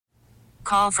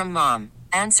Call from mom.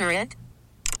 Answer it.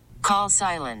 Call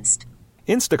silenced.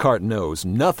 Instacart knows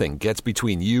nothing gets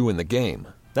between you and the game.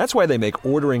 That's why they make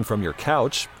ordering from your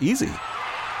couch easy.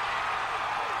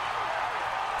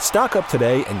 Stock up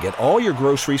today and get all your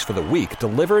groceries for the week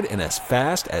delivered in as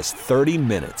fast as 30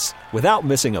 minutes without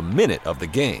missing a minute of the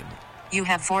game. You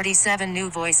have 47 new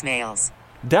voicemails.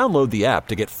 Download the app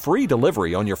to get free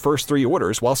delivery on your first 3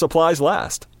 orders while supplies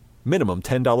last. Minimum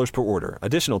 $10 per order.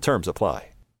 Additional terms apply.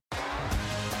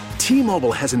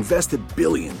 T-Mobile has invested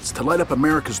billions to light up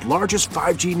America's largest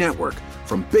 5G network,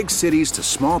 from big cities to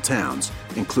small towns,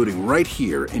 including right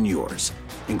here in yours.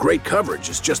 And great coverage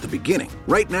is just the beginning.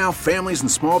 Right now, families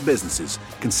and small businesses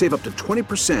can save up to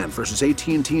 20% versus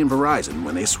AT&T and Verizon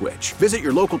when they switch. Visit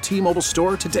your local T-Mobile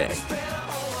store today.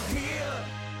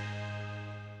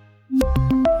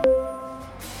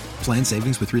 Plan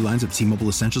savings with 3 lines of T-Mobile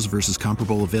Essentials versus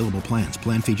comparable available plans.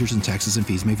 Plan features and taxes and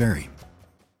fees may vary.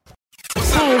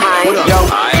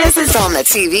 Hi. This is on the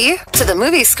TV, to the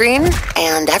movie screen,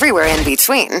 and everywhere in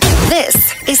between. This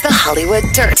is the Hollywood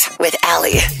Dirt with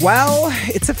Allie. Well,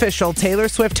 it's official. Taylor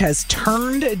Swift has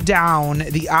turned down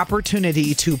the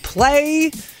opportunity to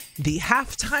play the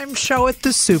halftime show at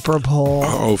the Super Bowl.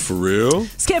 Oh, for real?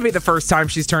 This can't be the first time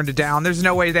she's turned it down. There's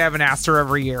no way they haven't asked her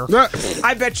every year.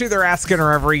 I bet you they're asking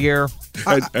her every year.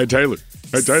 Hey, Taylor.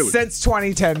 Hey, Taylor. Since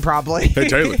 2010, probably. Hey,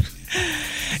 Taylor.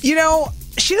 You know,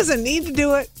 she doesn't need to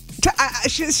do it.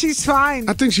 She's fine.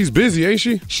 I think she's busy, ain't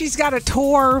she? She's got a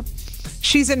tour.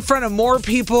 She's in front of more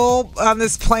people on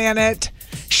this planet.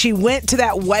 She went to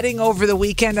that wedding over the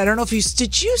weekend. I don't know if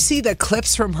did you see the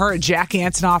clips from her at Jack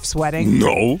Antonoff's wedding?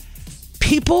 No.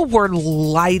 People were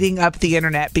lighting up the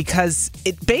internet because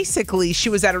she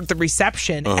was at the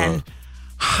reception and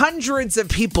hundreds of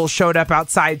people showed up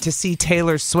outside to see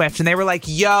Taylor Swift, and they were like,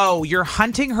 yo, you're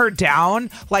hunting her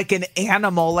down like an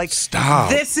animal. Like,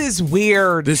 stop. This is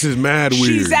weird. This is mad weird.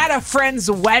 She's at a friend's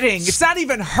wedding. It's not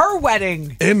even her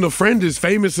wedding. And the friend is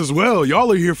famous as well.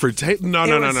 Y'all are here for Taylor. No.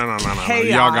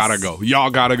 Y'all gotta go.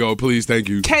 Y'all gotta go. Please, thank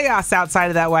you. Chaos outside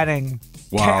of that wedding.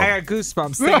 Wow. I got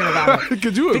goosebumps thinking about it.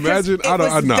 Could you imagine? It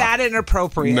was that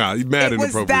inappropriate. Nah, mad inappropriate.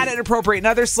 It was that inappropriate. And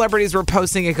other celebrities were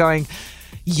posting it going,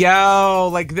 yo,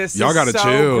 like this Y'all gotta so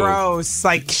chill. Gross.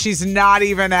 Like she's not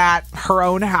even at her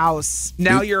own house.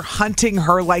 Now you're hunting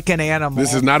her like an animal.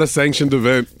 This is not a sanctioned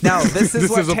event. No, this is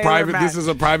This is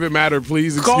a private matter.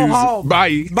 Please excuse Go home.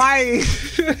 Bye. Bye.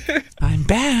 I'm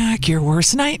back. Your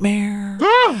worst nightmare.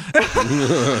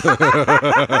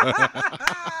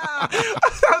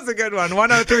 That was a good one.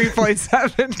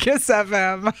 103.7 Kiss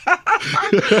FM.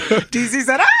 DZ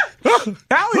said,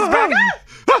 Allie's back.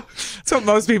 That's what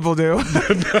most people do.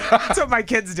 That's what my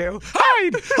kids do.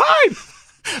 Hide.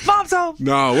 Mom's home.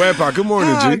 No, Wepa, good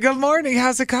morning, G. Good morning.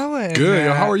 How's it going?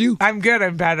 Good. How are you? I'm good.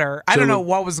 I'm better. I don't know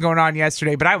what was going on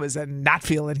yesterday, but I was not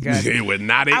feeling good. It was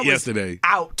not yesterday.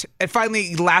 Out. And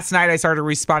finally, last night, I started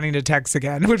responding to texts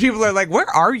again. When people are like, where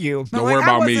are you? Don't worry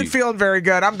about me. I wasn't feeling very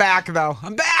good. I'm back, though.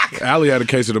 I'm back. Allie had a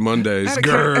case of the Mondays.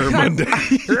 Monday.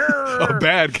 A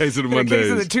bad case of the Mondays. A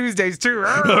case of the Tuesdays, too.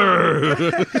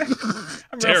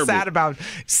 I'm real sad about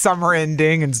summer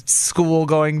ending and school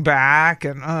going back,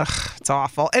 and it's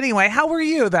awful. Anyway, how were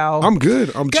you, though? I'm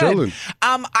good. I'm chilling.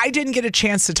 I didn't get a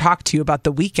chance to talk to you about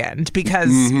the weekend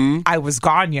because I was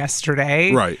gone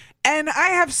yesterday. Right. And I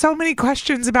have so many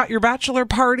questions about your bachelor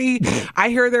party. I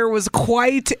hear there was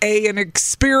quite an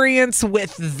experience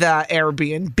with the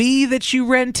Airbnb that you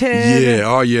rented. Yeah.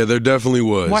 Oh, yeah. There definitely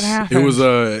was. What happened? It was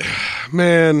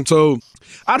man. So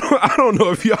I don't know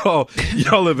if y'all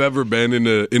have ever been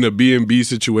in a B&B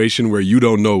situation where you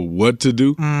don't know what to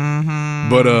do. Mm-hmm.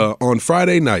 But on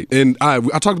Friday night, and I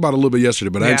talked about it a little bit yesterday,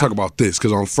 but I didn't talk about this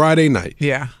because on Friday night,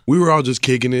 we were all just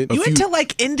kicking it. You went to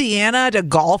like Indiana to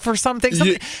golf or something?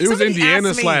 It was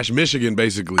Indiana/Michigan,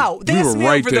 basically. Oh, they asked me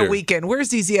over the weekend, where's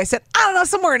DZ? I said, I don't know,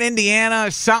 somewhere in Indiana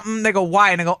or something. They go,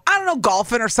 why? And I go, I don't know,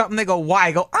 golfing or something. They go, why?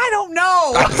 I go, I don't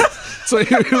know. So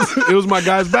it was my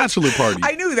guy's bachelor party.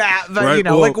 I knew that, but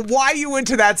like why you went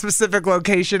to that specific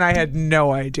location, I had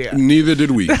no idea. Neither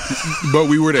did we, but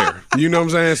we were there. You know what I'm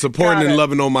saying? Supporting and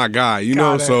loving on my guy. You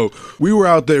know, so we were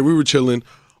out there, we were chilling.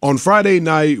 On Friday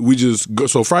night,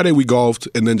 Friday we golfed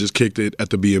and then just kicked it at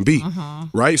the B&B,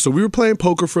 right? So we were playing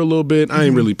poker for a little bit. I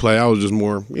didn't really play. I was just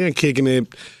more kicking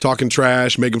it, talking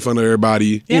trash, making fun of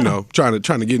everybody. You know, trying to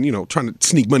trying to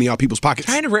sneak money out people's pockets,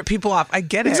 trying to rip people off. I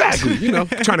get it exactly.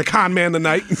 Trying to con man the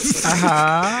night.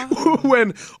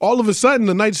 When all of a sudden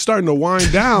the night's starting to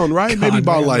wind down, right? Maybe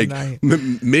about like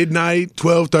midnight,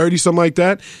 12:30, something like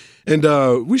that.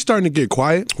 And we starting to get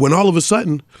quiet when all of a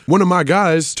sudden, one of my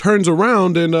guys turns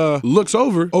around and looks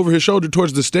over his shoulder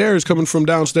towards the stairs coming from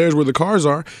downstairs where the cars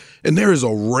are. And there is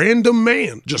a random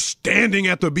man just standing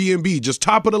at the B&B, just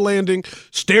top of the landing,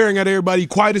 staring at everybody,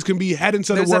 quiet as can be, hadn't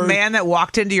said a word. There's a man that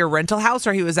walked into your rental house,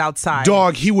 or he was outside?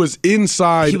 Dog, he was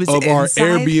inside of our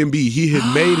Airbnb. He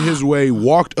had made his way,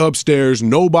 walked upstairs.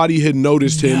 Nobody had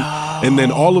noticed him. No. And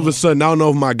then all of a sudden, I don't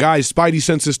know if my guy's spidey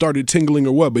senses started tingling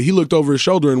or what, but he looked over his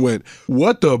shoulder and went,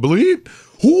 "What the bleep?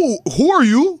 Who are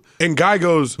you?" And guy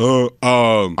goes,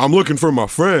 I'm looking for my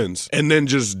friends. And then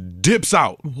just dips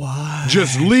out. What?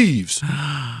 Just leaves.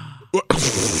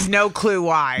 No clue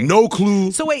why. No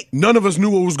clue. So wait. None of us knew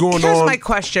what was going on. Here's my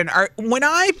question. When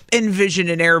I envision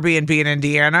an Airbnb in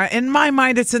Indiana, in my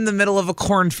mind it's in the middle of a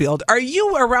cornfield. Are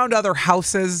you around other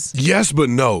houses? Yes, but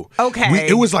no. Okay.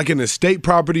 It was like an estate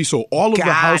property, so all of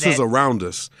the houses around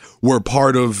us were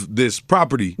part of this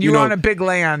property. You were on a big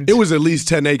land. It was at least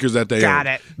 10 acres that they owned. Got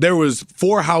it. There was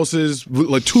 4 houses,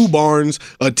 like 2 barns,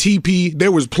 a teepee.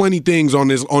 There was plenty things on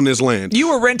this land. You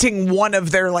were renting one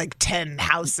of their 10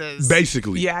 houses.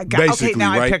 Basically. Yeah. Basically, okay,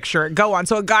 now right? I picture it. Go on.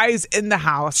 So a guy's in the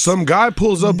house. Some guy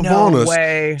pulls up upon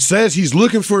us, says he's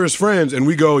looking for his friends, and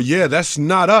we go, "Yeah, that's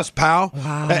not us, pal."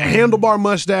 Wow. That handlebar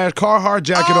mustache, Carhartt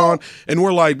jacket on, and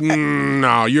we're like,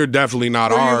 "No, you're definitely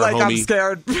not our homie." I'm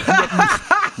scared.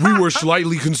 We were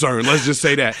slightly concerned. Let's just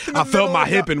say that. I felt my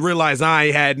hip and realized I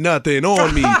ain't had nothing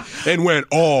on me, and went,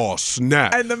 "Oh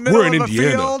snap!" In the middle we're in of Indiana.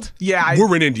 A field? Yeah,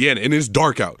 we're in Indiana, and it's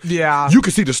dark out. Yeah, you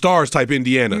can see the stars. Type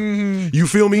Indiana. Mm-hmm. You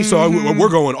feel me? So we're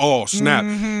going, "Oh snap!"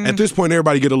 Mm-hmm. At this point,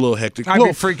 everybody get a little hectic. I'd be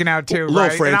freaking out too. Little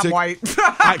right? frantic. And I'm white.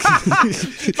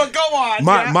 But go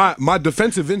on. My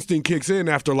defensive instinct kicks in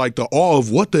after the awe of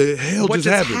what the hell what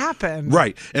just happened.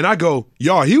 Right, and I go,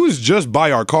 "Y'all, he was just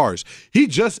by our cars. He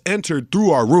just entered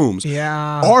through our rooms.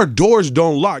 Yeah." Our doors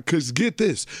don't lock, because get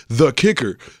this, the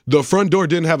kicker, the front door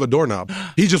didn't have a doorknob.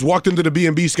 He just walked into the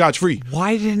B&B scotch-free.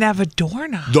 Why didn't it have a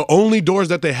doorknob? The only doors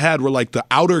that they had were the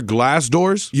outer glass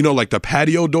doors, the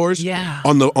patio doors. Yeah.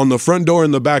 On the front door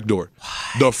and the back door.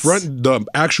 What? The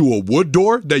actual wood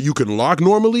door that you can lock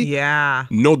normally. Yeah.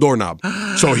 No doorknob.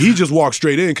 So he just walked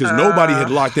straight in because nobody had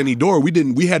locked any door.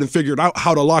 We hadn't figured out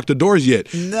how to lock the doors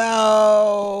yet.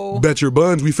 No. Bet your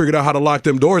buns we figured out how to lock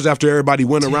them doors after everybody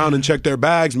went around and checked their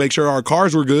bags, make sure our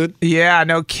cars were good. Yeah,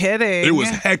 no kidding. It was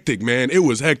hectic, man. It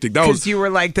was hectic. Because you were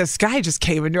like, this guy just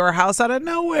came into our house out of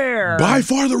nowhere. By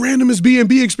far the randomest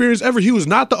B&B experience ever. He was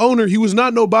not the owner. He was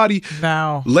not nobody.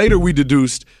 No. Later we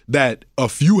deduced that a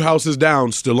few houses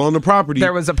down, still on the property,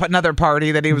 there was another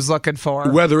party that he was looking for.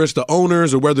 Whether it's the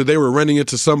owners or whether they were renting it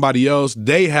to somebody else,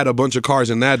 they had a bunch of cars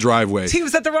in that driveway. He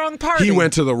was at the wrong party. He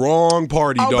went to the wrong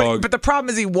party, dog. But the problem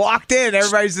is he walked in.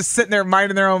 Everybody's just sitting there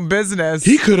minding their own business.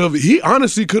 He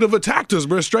honestly could have attacked us,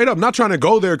 bro. Straight up. Not trying to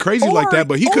go there crazy like that,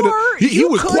 but he could have. He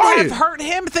was quiet. Have hurt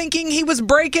him thinking he was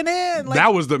breaking in.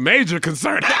 That was the major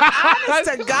concern.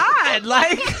 Honest to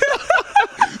God,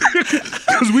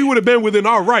 because we would have been within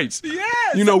our rights.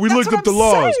 Yes, we looked up the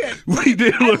laws. We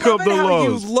did look up the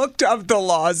laws. You looked up the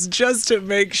laws just to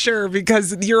make sure,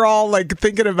 because you're all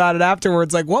thinking about it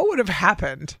afterwards. What would have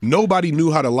happened? Nobody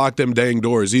knew how to lock them dang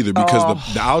doors either,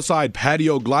 because the outside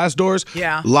patio glass doors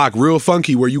lock real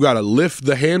funky, where you got to lift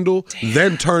the handle,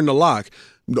 then turn the lock.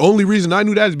 The only reason I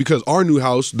knew that is because our new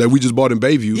house that we just bought in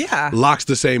Bayview locks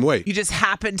the same way. You just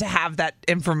happen to have that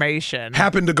information.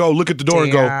 Happened to go look at the door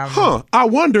and go, I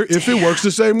wonder if it works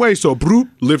the same way. So,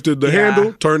 lifted the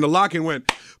handle, turned the lock, and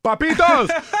went, "Papitos,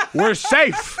 we're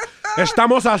safe.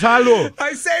 Estamos a salvo."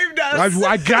 I saved us.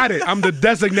 I got it. I'm the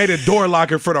designated door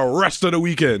locker for the rest of the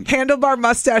weekend. Handlebar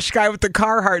mustache guy with the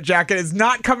Carhartt jacket is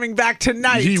not coming back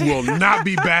tonight. He will not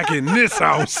be back in this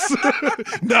house.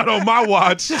 Not on my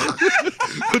watch.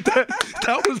 But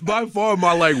that was by far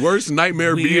my worst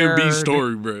nightmare B&B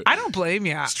story, bro. I don't blame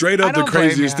you. Straight up the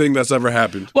craziest thing that's ever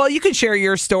happened. Well, you can share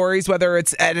your stories, whether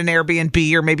it's at an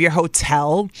Airbnb or maybe a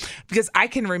hotel, because I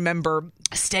can remember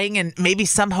staying in maybe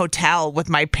some hotel with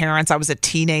my parents. I was a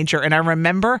teenager, and I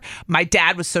remember my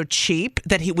dad was so cheap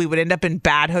that we would end up in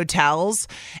bad hotels,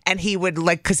 and he would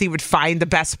because he would find the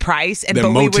best price. And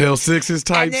Motel 6s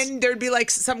types. And then there'd be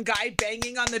some guy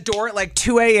banging on the door at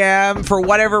 2 a.m. for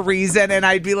whatever reason, and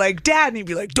I'd be like, "Dad," and he'd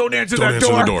be like, "Don't answer that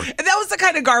door." And that was the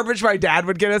kind of garbage my dad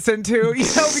would get us into,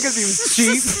 because he was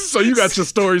cheap. So you got your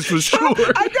stories for sure.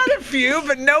 I got a few,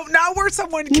 but no, not where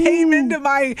someone came into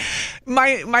my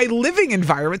living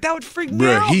environment. That would freak me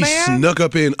out, he man. snuck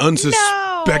up in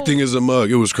expecting as a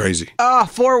mug. It was crazy.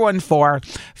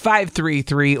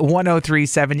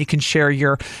 414-533-1037. You can share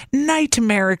your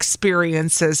nightmare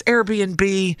experiences.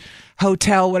 Airbnb,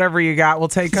 hotel, whatever you got. We'll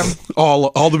take them.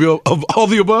 all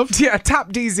the above? Yeah,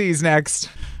 top DZs next.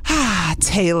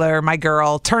 Taylor, my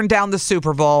girl, turned down the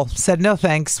Super Bowl. Said, no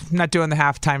thanks. I'm not doing the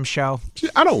halftime show.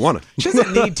 I don't want to. She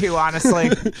doesn't need to, honestly.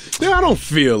 Yeah, I don't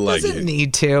feel like Doesn't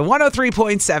need to.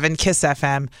 103.7 KISS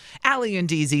FM. Allie and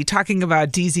DZ talking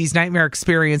about DZ's nightmare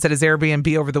experience at his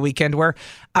Airbnb over the weekend where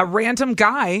a random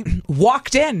guy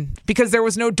walked in because there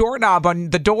was no doorknob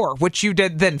on the door, which you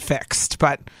did then fixed.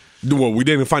 But well, we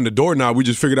didn't find the doorknob. We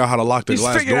just figured out how to lock the glass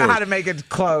door. Just figured out how to make it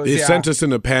close. It sent us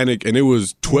into panic, and it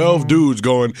was 12 dudes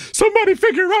going, somebody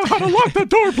figure out how to lock the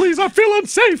door, please. I feel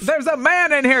unsafe. There's a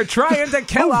man in here trying to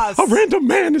kill us. A random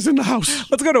man is in the house.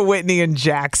 Let's go to Whitney and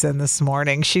Jackson this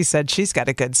morning. She said she's got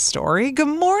a good story. Good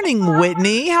morning,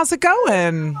 Whitney. How's it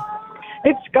going?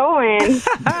 It's going.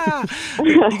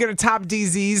 You gonna top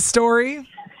DZ's story?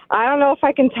 I don't know if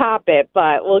I can top it,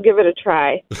 but we'll give it a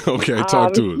try. Okay,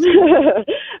 talk to us.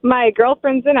 My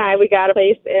girlfriends and I, we got a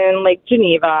place in Lake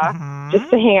Geneva just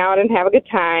to hang out and have a good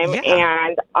time. Yeah.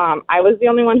 And I was the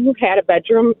only one who had a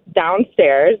bedroom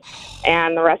downstairs,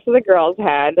 and the rest of the girls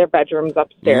had their bedrooms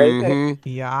upstairs. And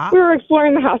Yeah. we were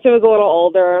exploring the house. It was a little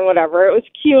older and whatever. It was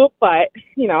cute, but,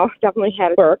 definitely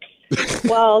had quirks.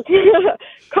 Well,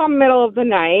 come middle of the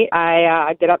night,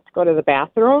 I get up to go to the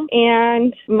bathroom,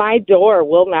 and my door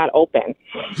will not open.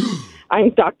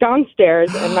 I'm stuck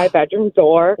downstairs, and my bedroom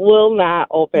door will not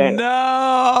open.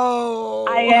 No.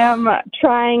 I am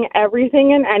trying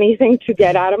everything and anything to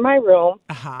get out of my room,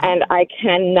 and I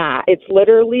cannot. It's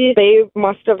literally, they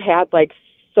must have had,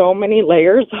 so many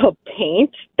layers of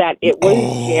paint that it was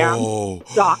jammed,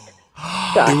 stuck.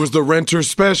 It was the renter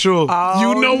special.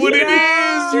 You know what it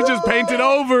is. You just painted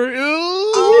over.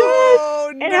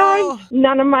 Oh, no. And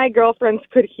none of my girlfriends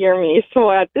could hear me. So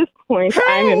at this point,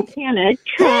 I'm in panic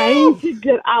trying to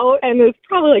get out. And it's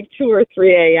probably 2 or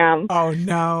 3 a.m. Oh,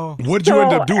 no. What did you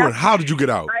end up doing? How did you get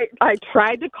out? I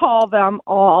tried to call them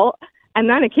all. And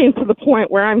then it came to the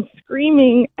point where I'm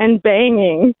screaming and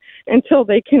banging until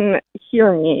they can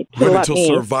hear me. Went into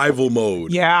survival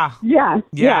mode. Yeah. Yes.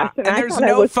 Yeah. Yes. And I there's thought I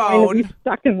no was going to phone. be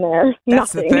stuck in there.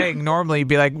 That's Nothing. the thing. Normally, you'd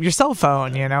be like, your cell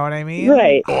phone, you know what I mean?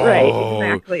 Right.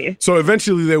 Exactly. So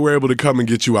eventually they were able to come and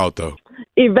get you out, though.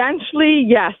 Eventually,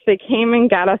 yes, they came and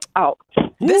got us out.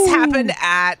 This happened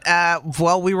at,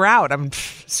 we were out.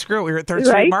 Screw it. We were at 3rd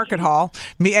Street Market Hall.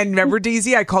 Me and remember,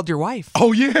 DZ, I called your wife.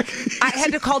 Oh, yeah. I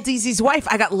had to call DZ's wife.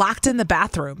 I got locked in the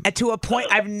bathroom. And to a point,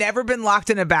 I've never been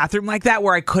locked in a bathroom like that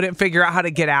where I couldn't figure out how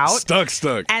to get out. Stuck.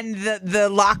 And the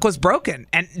lock was broken.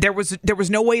 And there was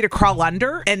no way to crawl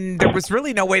under. And there was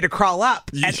really no way to crawl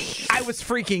up. And I was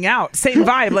freaking out. Same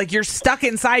vibe. Like, you're stuck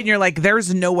inside and you're like,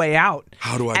 there's no way out.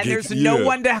 How do I And there's no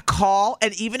one to call.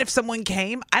 And even if someone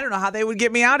came, I don't know how they would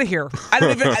get me out of here. I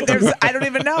don't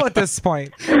even know at this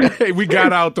point. Hey, we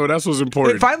got out, though. That's what's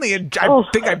important. Finally, I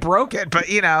think I broke it, but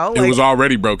it was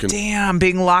already broken. Damn,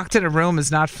 being locked in a room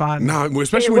is not fun. No,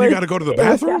 especially when you got to go to the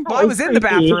bathroom. Well, I was in the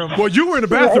bathroom. Well, you were in the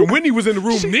bathroom. Whitney was in the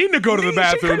room needing to go to the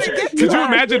bathroom. Could you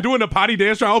imagine doing a potty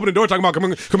dance, trying to open the door, talking about, come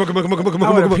on.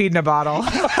 I would have peed in a bottle.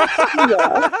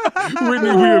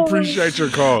 Whitney, we appreciate your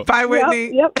call. Bye,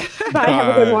 Whitney. Yep. Bye.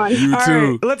 Have a good one. You All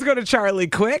too. right, let's go to Charlie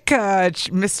quick.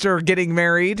 Mr. Getting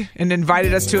married and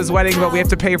invited us to his wedding, but we have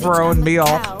to pay for our own meal.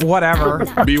 Whatever.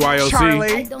 BYOC.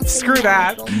 Charlie, screw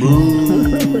that.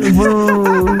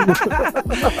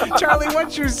 Charlie,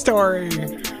 what's your story?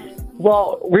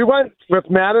 Well, we went with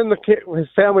Matt and his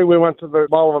family. We went to the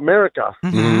Mall of America.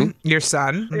 Mm-hmm. Your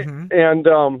son. Mm-hmm. And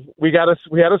we had a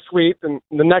suite. And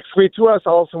the next suite to us,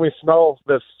 all of a sudden we smell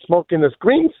this smoking this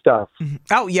green stuff. Mm-hmm.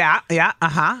 Oh, yeah.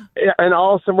 Uh-huh. And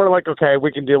all of a sudden we're like, okay,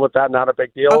 we can deal with that. Not a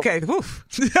big deal. Okay. Oof.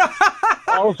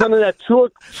 All of a sudden at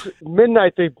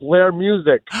midnight, they blare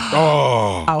music.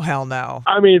 Oh, hell no.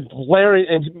 I mean, blaring.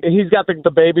 And he's got the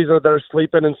babies that are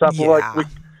sleeping and stuff. Yeah. We're like,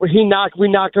 we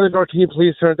knocked on the door. Can you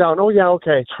please turn it down? Oh, yeah,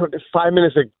 okay. 5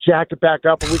 minutes to jack it back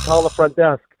up, and we call the front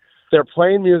desk. They're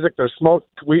playing music. They're smoking.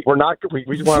 We were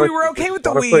okay with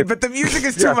the weed, but the music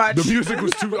is too much. The music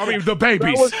was too. I mean, the babies.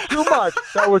 That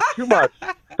was too much.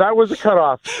 That was a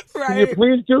cutoff. Right. Can you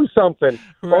please do something?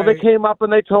 Right. Well, they came up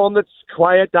and they told them to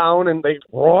quiet down, and they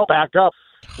rolled back up.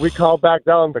 We called back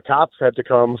down. The cops had to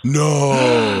come.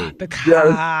 No.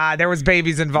 There was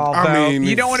babies involved, though. I mean,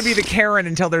 you don't want to be the Karen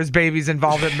until there's babies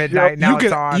involved at midnight. Now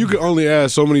it's on. You can only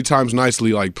ask so many times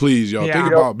nicely, like, please,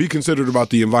 y'all, be considerate about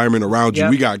the environment around you.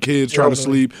 We got kids trying to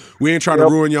sleep. We ain't trying to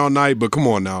ruin y'all night, but come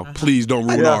on now. Please don't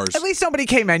ruin ours. At least nobody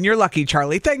came in. You're lucky,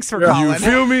 Charlie. Thanks for calling. You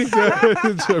feel me?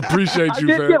 Appreciate you,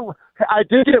 man. I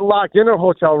did get locked in a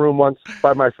hotel room once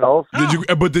by myself.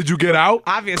 Did you get out?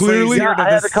 Obviously, Clearly. zero to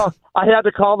this. I had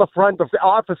to call the front of the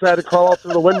office. I had to crawl out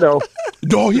through the window.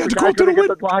 No, he had to crawl through the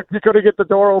window. He couldn't get the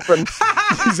door open.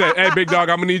 He said, "Hey, big dog,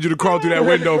 I'm gonna need you to crawl through that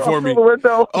window for me." The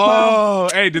window. Oh,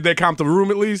 hey, did they comp the room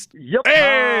at least? Yep.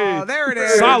 Hey, Oh, there it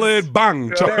is. Solid bang.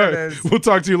 There it is. We'll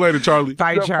talk to you later, Charlie.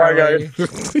 Bye, Bye, Charlie. guys.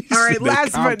 All right,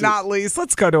 last but not least,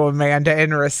 let's go to Amanda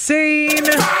in Racine.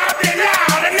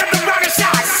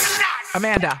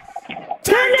 Amanda.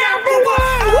 Turn down for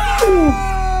what?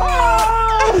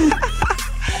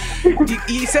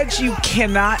 You said you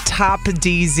cannot top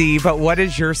DZ, but what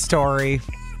is your story?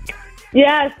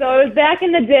 Yeah, so it was back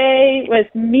in the day with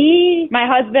me, my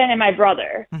husband, and my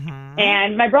brother. Mm-hmm.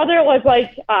 And my brother was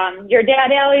like your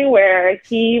dad, Allie, where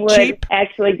he would Cheap.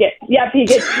 actually he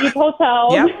gets cheap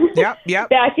hotels. Yep. It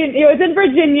was in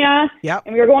Virginia. Yep.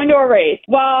 And we were going to a race.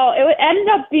 Well, it ended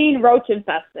up being roach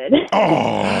infested.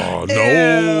 Oh no!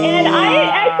 And I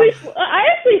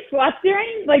actually slept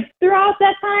throughout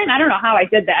that time. I don't know how I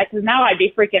did that because now I'd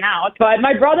be freaking out. But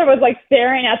my brother was like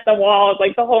staring at the walls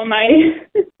like the whole night.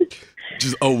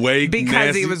 Just awake because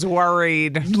nasty. he was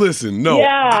worried. Listen, no.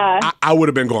 Yeah. I would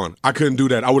have been gone. I couldn't do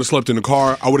that. I would have slept in the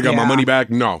car. I would have got my money back.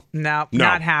 No, not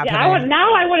happening. Yeah,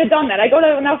 I would have done that. I go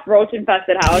to enough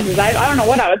roach-infested houses. I don't know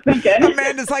what I was thinking.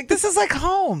 Amanda's like, this is like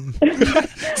home.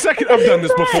 Second, I've done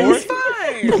this before. It's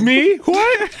fine. Me?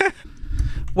 What?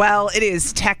 Well, it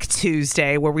is Tech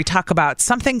Tuesday, where we talk about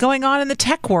something going on in the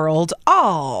tech world,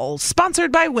 all sponsored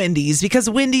by Wendy's, because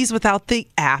Wendy's without the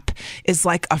app is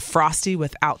like a Frosty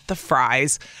without the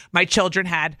fries. My children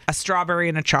had a strawberry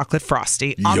and a chocolate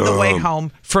Frosty on the way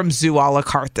home from Zoo a la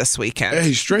carte this weekend.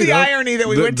 Hey, straight the up. irony that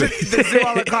we went to the Zoo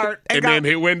a la carte and then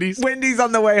hit Wendy's. Wendy's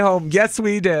on the way home. Yes,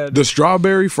 we did. The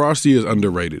strawberry Frosty is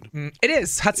underrated. It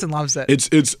is. Hudson loves it.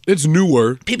 It's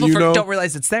newer. People don't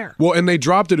realize it's there. Well, and they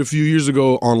dropped it a few years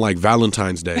ago on like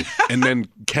Valentine's Day and then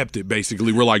kept it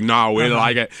basically. We're like, nah, we don't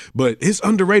like it. But it's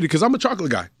underrated because I'm a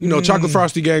chocolate guy. Chocolate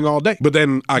Frosty gang all day. But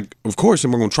then of course, I'm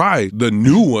going to try the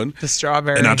new one. The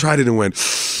strawberry. And I tried it and went,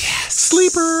 yes,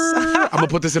 sleeper. I'm going to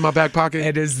put this in my back pocket.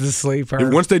 It is the sleeper.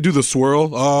 And once they do the swirl,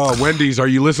 Wendy's, are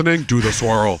you listening? Do the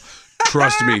swirl.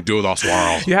 Trust me, do the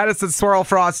swirl. You had us at Swirl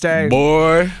Frosty.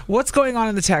 Boy. What's going on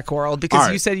in the tech world?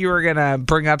 Because you said you were going to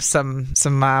bring up some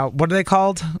what are they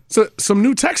called? Some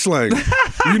new tech slang.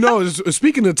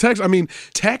 Speaking of text, I mean,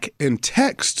 tech and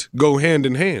text go hand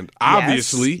in hand,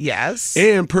 obviously. Yes.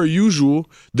 And per usual,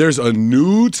 there's a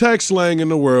new text slang in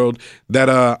the world that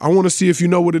I want to see if you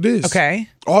know what it is. Okay.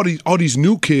 All these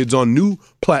new kids on new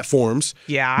platforms.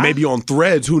 Yeah. Maybe on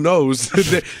Threads, who knows?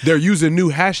 They're using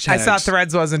new hashtags. I saw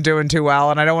Threads wasn't doing too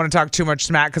well, and I don't want to talk too much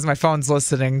smack because my phone's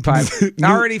listening, but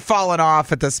already fallen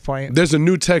off at this point. There's a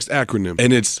new text acronym,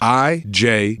 and it's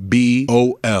IJBOL.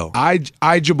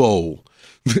 IJBOL.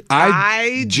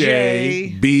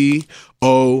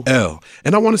 IJBOL.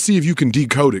 And I want to see if you can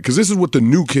decode it, because this is what the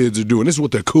new kids are doing. This is what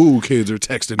the cool kids are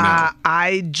texting now.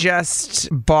 I just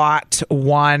bought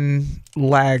one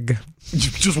leg.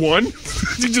 Just one? You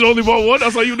just only bought one?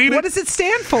 That's all you needed? What does it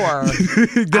stand for?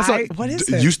 What is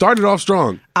it? You started off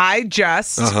strong. I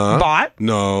just bought.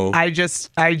 No. I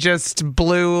just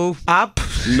blew up.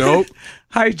 Nope.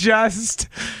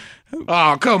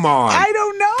 Oh, come on. I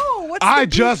don't know. I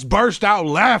just burst out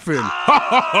laughing.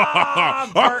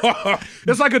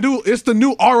 It's like it's the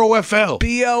new ROFL.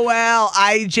 BOL,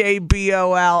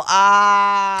 IJBOL.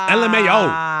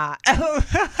 LMAO.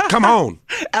 Come on.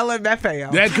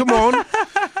 LMFAO. Yeah, come on.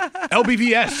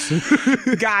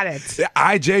 LBVS. Got it.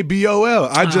 IJBOL.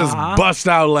 I just bust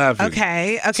out laughing.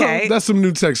 Okay. So that's some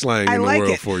new text slang in the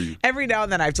world for you. Every now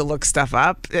and then I have to look stuff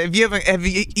up.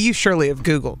 You surely have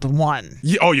Googled one.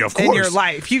 Oh, yeah, of course. In your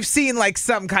life. You've seen like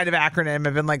some kind of acronym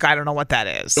and been like, I don't know what that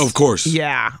is. Of course.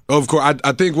 Yeah. Of course.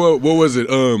 I think, what was it?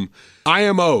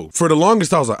 IMO. For the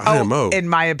longest, I was like, IMO. In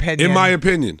my opinion.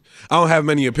 I don't have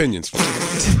many opinions.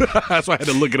 That's why I had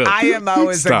to look it up. IMO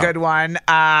is a good one.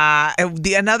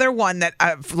 Another one that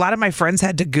a lot of my friends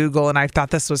had to Google, and I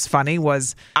thought this was funny,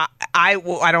 was I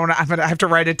don't know. I'm gonna have to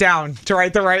write it down to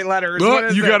write the right letters.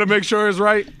 Well, you got to make sure it's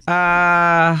right.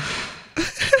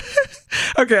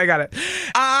 Okay, I got it.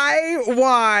 IYKYK.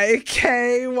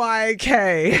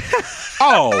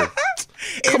 Oh.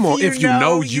 Come on, if you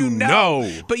know, you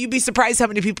know. But you'd be surprised how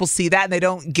many people see that and they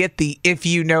don't get the if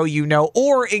you know, you know,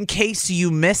 or in case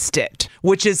you missed it,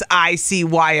 which is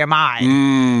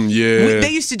ICYMI. Yeah. They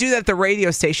used to do that at the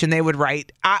radio station. They would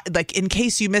write, like, in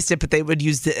case you missed it, but they would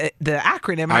use the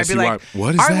acronym. And I'd be like,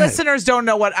 what is our that? listeners don't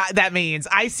know what that means.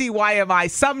 ICYMI.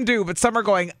 Some do, but some are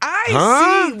going,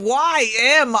 ICYMI?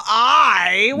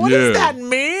 What does that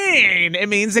mean? It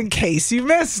means in case you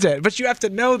missed it. But you have to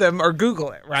know them or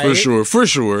Google it, right? For sure.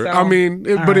 So, I mean,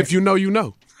 but if you know, you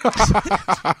know.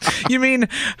 You mean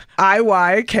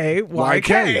IYKYK?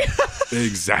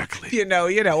 Exactly. You know.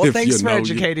 Well, If thanks you for know,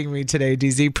 educating me today,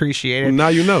 DZ. Appreciate it. Now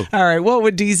you know. All right, what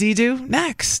would DZ do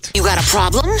next? You got a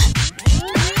problem?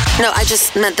 No, I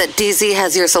just meant that DZ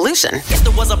has your solution. If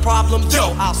there was a problem,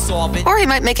 I'll solve it. Or he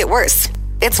might make it worse.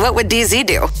 It's What Would DZ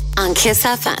Do on Kiss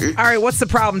FM. All right, what's the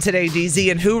problem today,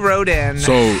 DZ, and who wrote in?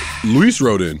 So, Luis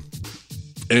wrote in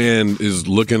and is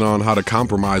looking on how to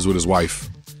compromise with his wife.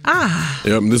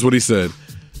 Yep, this is what he said.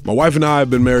 My wife and I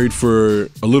have been married for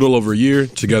a little over a year,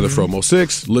 together for almost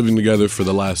 6, living together for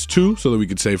the last 2 so that we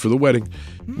could save for the wedding.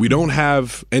 We don't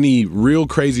have any real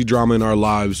crazy drama in our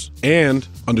lives and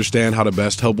understand how to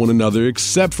best help one another,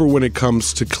 except for when it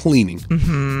comes to cleaning.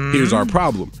 Here's our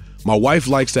problem. My wife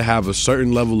likes to have a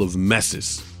certain level of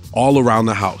messes all around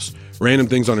the house. Random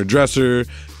things on her dresser,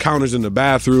 counters in the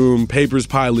bathroom, papers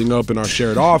piling up in our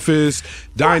shared office,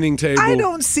 dining table. I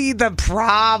don't see the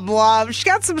problem. She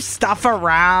got some stuff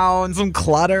around, some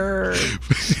clutter.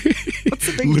 What's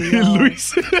the big deal?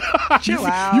 Luis, Chill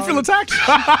out. You feel attacked?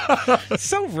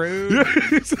 So rude.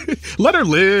 Let her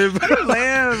live. Let her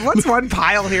live. What's one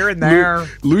pile here and there?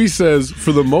 Luis says,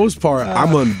 for the most part, I'm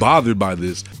unbothered by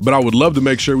this, but I would love to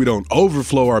make sure we don't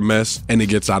overflow our mess and it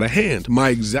gets out of hand.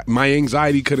 My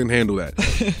anxiety couldn't handle that.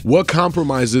 What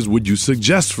compromises would you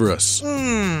suggest for us?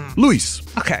 Luis.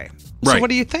 Okay. Right. So what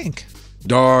do you think?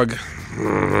 Dog,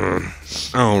 I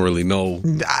don't really know.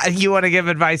 You want to give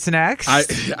advice next?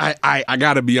 I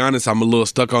gotta be honest, I'm a little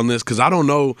stuck on this because I don't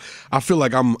know. I feel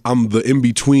like I'm the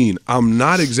in-between. I'm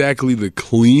not exactly the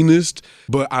cleanest,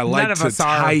 but I like to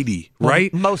tidy,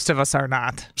 right? Well, most of us are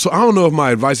not. So I don't know if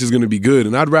my advice is gonna be good,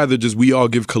 and I'd rather just we all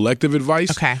give collective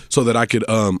advice so that I could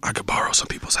borrow some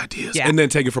people's ideas and then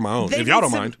take it for my own. If y'all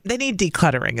don't mind. They need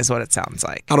decluttering is what it sounds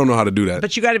like. I don't know how to do that.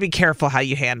 But you got to be careful how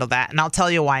you handle that, and I'll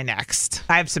tell you why next.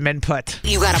 I have some input.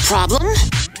 You got a problem?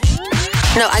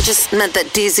 No, I just meant that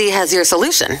DZ has your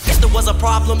solution. If there was a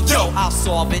problem, I'll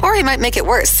solve it. Or he might make it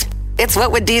worse. It's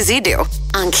What Would DZ Do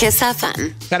on Kiss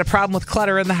FM. Got a problem with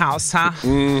clutter in the house, huh?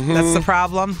 That's the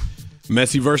problem?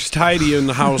 Messy versus tidy in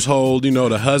the household. You know,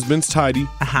 the husband's tidy.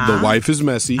 The wife is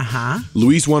messy.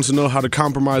 Luis wants to know how to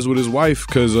compromise with his wife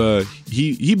because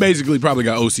he basically probably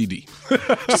got OCD.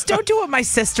 Just don't do what my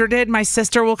sister did. My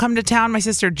sister will come to town, my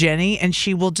sister Jenny, and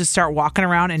she will just start walking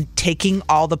around and taking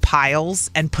all the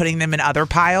piles and putting them in other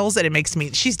piles. And it makes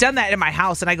me, she's done that in my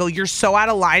house. And I go, you're so out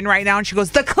of line right now. And she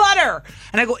goes, the clutter.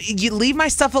 And I go, you leave my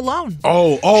stuff alone.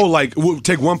 Oh, like we'll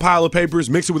take one pile of papers,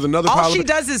 mix it with another pile. All she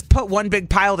does is put one big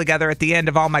pile together at the end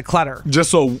of all my clutter.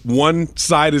 Just so one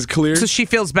side is clear? So she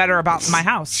feels better about my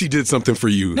house. She did something for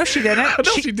you. No, she didn't.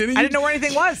 No, she didn't. I didn't know where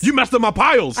anything was. You messed up my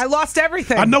piles. I lost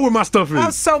everything. I know where my stuff is. I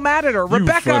was so mad at her. You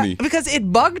Rebecca, funny. because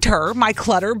it bugged her. My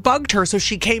clutter bugged her, so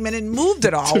she came in and moved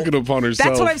it all. Took it upon herself.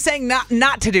 That's what I'm saying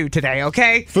not to do today,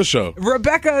 okay? For sure.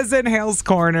 Rebecca is in Hale's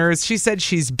Corners. She said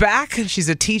she's back. She's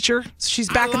a teacher. She's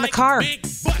back in the car.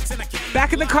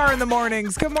 Back in the car in the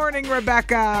mornings. Good morning,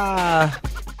 Rebecca.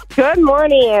 Good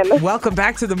morning. Welcome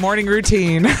back to the morning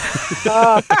routine.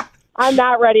 I'm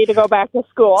not ready to go back to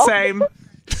school. Same.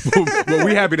 Well,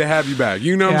 we happy to have you back.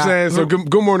 You know what I'm saying? So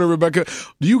good morning, Rebecca.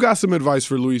 Do you got some advice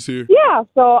for Luis here? Yeah,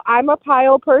 so I'm a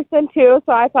pile person too,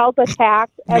 so I felt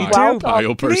attacked as well.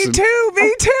 Pile person.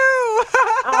 Me too.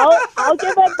 I'll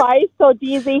give advice so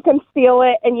DZ can steal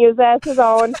it and use it as his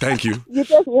own. Thank you.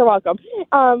 You're welcome.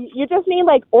 You just need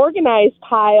like organized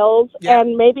piles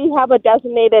and maybe have a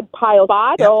designated pile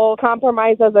spot. So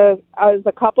compromise as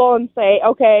a couple and say,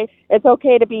 okay, it's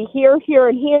okay to be here, here,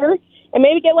 and here. And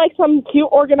maybe get like some cute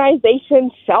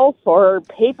organization shelf or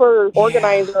paper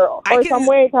organizer or some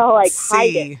way to like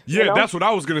hide it. Yeah, you know? that's what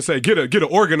I was gonna say. Get an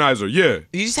organizer. Yeah.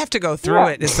 You just have to go through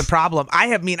it. It's the problem. I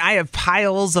have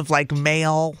piles of like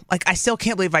mail. Like I still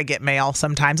can't believe I get mail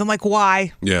sometimes. I'm like,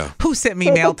 why? Yeah. Who sent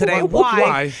me mail today?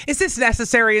 Why? Is this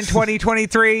necessary in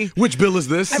 2023? Which bill is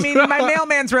this? I mean, my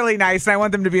mailman's really nice and I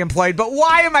want them to be employed, but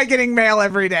why am I getting mail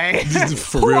every day?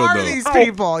 For Who real are though. these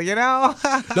people? You know?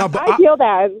 No, but I feel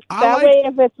that. way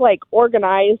if it's like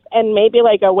organized and maybe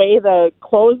like a way the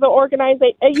clothes are organized,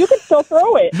 you can still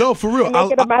throw it. No, for real. And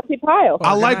make it a messy pile.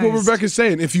 I like what Rebecca's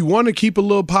saying. If you want to keep a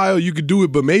little pile, you could do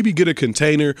it, but maybe get a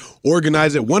container,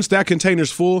 organize it. Once that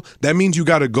container's full, that means you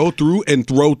got to go through and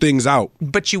throw things out.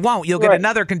 But you won't. You'll get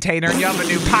another container and you'll have a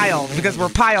new pile because we're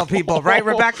pile people, right,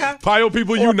 Rebecca? Pile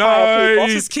people unite. Pile people.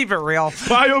 Just keep it real.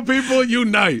 Pile people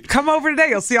unite. Come over today.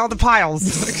 You'll see all the piles.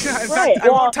 In fact, I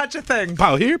won't touch a thing.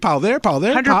 Pile here, pile there, pile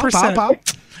there. 100%. Pile.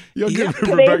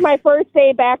 Today's my first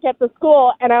day back at the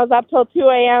school, and I was up till 2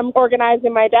 a.m.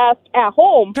 organizing my desk at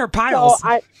home. Her piles.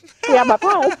 So my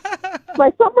piles.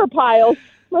 My summer piles.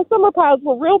 My summer piles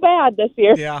were real bad this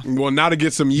year. Yeah. Well, now to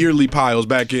get some yearly piles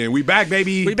back in. We back,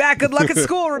 baby. We back. Good luck at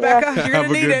school, Rebecca. You're going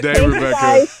to need it. Have a good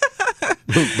day,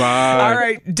 Rebecca. Bye. All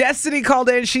right. Destiny called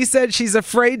in. She said she's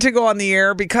afraid to go on the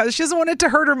air because she doesn't want it to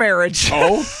hurt her marriage.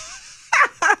 Oh?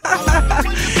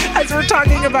 As we're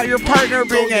talking about your partner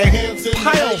being a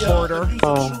pile hoarder.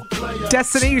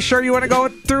 Destiny, you sure you want to go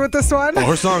through with this one? Oh,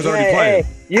 her song's already playing. Hey,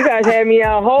 you guys had me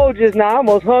out whole just now. I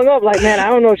almost hung up like, man, I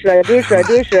don't know. Should I do it? Should I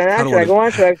do it? Should I not? Should I go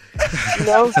on? Should I, you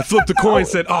know? I flipped the coin,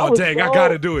 said, oh, dang, I got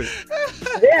to do it.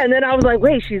 Yeah, and then I was like,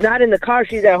 wait, she's not in the car.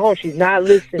 She's at home. She's not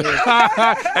listening.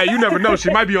 Hey, you never know. She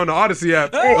might be on the Odyssey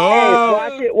app.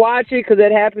 Hey, watch it, because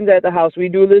it happens at the house. We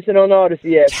do listen on the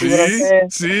Odyssey app. See what I'm saying?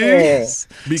 See? Yeah.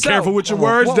 Be careful with your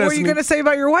words, what Destiny. What were you going to say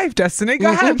about your wife, Destiny?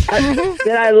 Go ahead.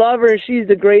 That I love her. She's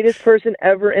the greatest person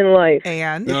ever in life.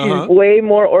 And? She's way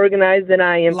more organized than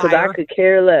I am, because I could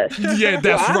care less. Yeah,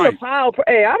 that's I'm right.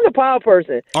 I'm the pile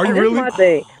person. Are you This really? is my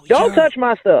thing. Don't touch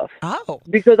my stuff. Oh.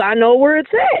 Because I know where it's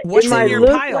at. What's it might in your look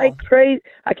pile? like crazy.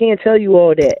 I can't tell you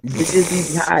all that. It's just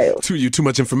these piles. Too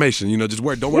much information. Just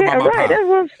don't worry Yeah, about my right. pile. That's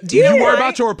what I'm, You worry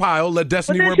about your pile. Let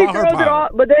Destiny worry about her pile.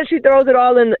 But then she throws it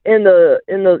all in the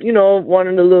one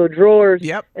of the little drawers.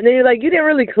 Yep. And then you're like, you didn't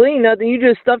really clean nothing. You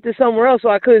just stuffed it somewhere else, so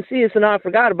I couldn't see it. So now I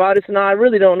forgot about it. So now I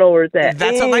really don't know where it's at.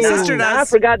 That's what my sister does. I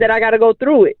forgot that I got to go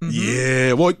through it.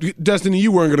 Yeah. Well, Destiny,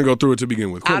 you weren't going to go through it to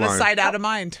begin with. Out of sight, out of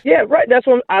mind. Yeah, right. That's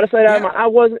what out of sight, out of mind. I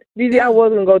wasn't going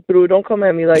to go through it. Don't come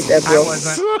at me like that, bro. I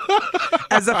wasn't.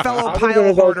 As a fellow I was pile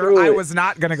gonna go hoarder, through I it. was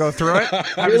not going to go through it. I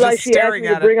You're was like, just she asked staring me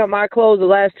at to bring it. up my clothes the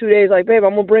last 2 days. Like, babe,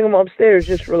 I'm gonna bring them upstairs.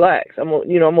 Just relax. I'm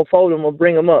gonna fold them. I'm gonna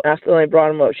bring them up. I still ain't brought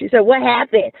them up. She said, "What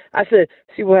happened?" I said,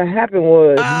 "See, what happened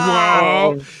was."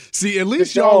 Wow. See, at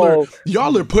least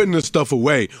y'all are putting this stuff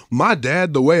away. My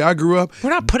dad, the way I grew up, We're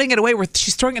not putting it away.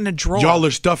 She's throwing it in a drawer. y'all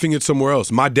are stuffing it somewhere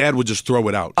else. My dad would just throw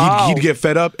it out. He'd get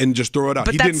fed up and just throw it out.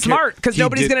 But He that's didn't care. smart because He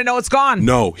nobody's did- going to know it's gone.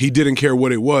 No, he didn't care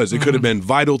what it was. It could have been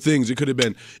vital things. It could have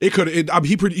been. It could.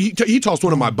 He tossed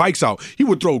one of my bikes out. He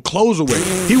would throw clothes away.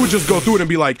 He would just go through it and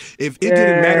be like, if it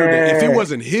didn't matter, if it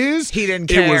wasn't his, he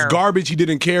didn't It was care. garbage. He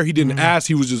didn't care. He didn't ask.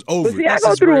 He was just over. But see, it. I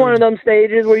go through one of them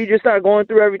stages where you just start going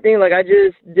through everything. Like I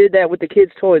just did that with the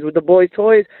kids' toys, with the boys'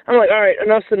 toys. I'm like, all right,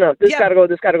 enough's enough. This gotta go.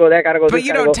 This gotta go. That gotta go. But this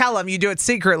you gotta don't go. tell them. You do it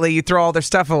secretly. You throw all their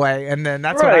stuff away, and then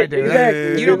that's what I Right, do.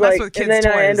 exactly. You don't Just mess like- with kids' and then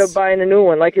toys. I end up buying a new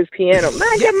one, like his piano.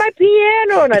 Man, get my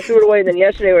piano, and I threw it away. And then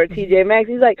yesterday we're at TJ Maxx.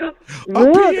 He's like, look. And I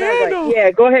was like,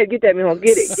 yeah, go ahead, get that, man.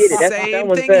 Get it. That Same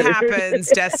one's thing better. happens,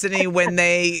 Destiny, when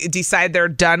they decide they're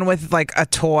done with like a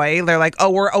toy. They're like, oh,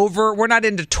 we're not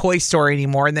into Toy Story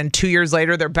anymore. And then 2 years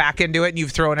later, they're back into it and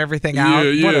you've thrown everything out.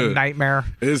 Yeah, What yeah. a nightmare.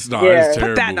 It's not. Yeah. It's Put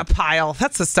terrible. that in a pile.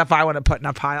 That's the stuff I want to put in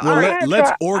a pile. Well, All right.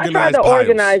 let's I organize try to piles.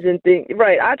 organize and think.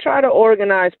 Right, I try to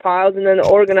organize piles, and then the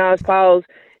organized piles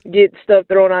get stuff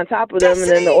thrown on top of them, and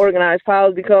then the organized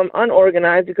piles become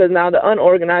unorganized because now the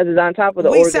unorganized is on top of the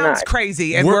We organized. sounds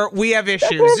crazy, and we have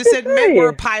issues. what I'm Just admit saying.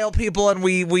 we're pile people, and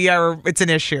we are. It's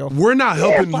an issue. We're not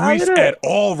helping pile Luis it up. at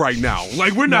all right now.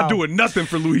 Like we're not No. doing nothing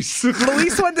for Luis.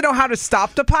 Luis wanted to know how to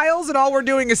stop the piles, and all we're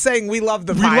doing is saying we love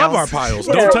the We piles. love our piles.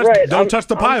 Yeah, Don't touch. right. Don't touch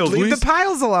the piles, Leave Luis. the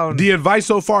piles alone. The advice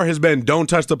so far has been don't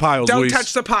touch the piles, Don't Luis.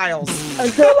 touch the piles.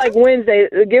 Until like Wednesday,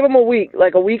 give them a week,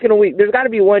 like a week and a week. There's got to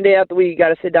be one day out the week you got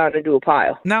to sit down and do a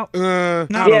pile. No. I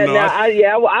don't Yeah,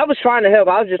 know. I was trying to help.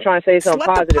 I was just trying to say something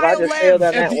let the positive. I pile just live. failed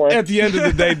on At that one. at the end of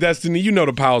the day, Destiny, you know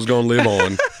the pile's gonna live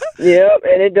on. Yep,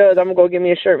 and it does. I'm gonna go get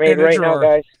me a shirt made In a right now, drawer.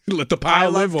 guys. Let the I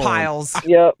pile love live piles.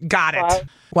 Yep. Got it. Pile.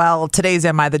 Well, today's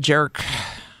Am I the Jerk?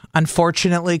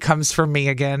 Unfortunately, comes from me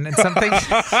again. And something.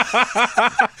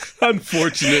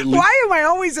 Unfortunately. Why am I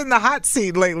always in the hot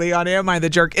seat lately on Am I the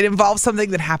Jerk? It involves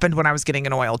something that happened when I was getting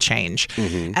an oil change.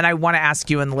 And I want to ask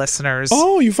you and listeners.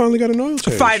 Oh, you finally got an oil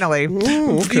change. Finally.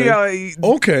 Oh, okay. You know,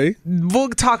 Okay. we'll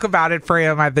talk about it for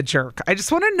Am I the Jerk. I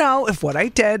just want to know if what I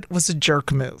did was a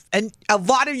jerk move. And a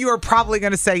lot of you are probably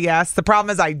going to say yes. The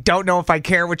problem is I don't know if I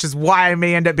care, which is why I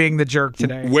may end up being the jerk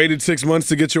today. Waited 6 months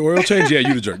to get your oil change? Yeah,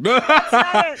 you the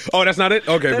jerk. Oh, that's not it?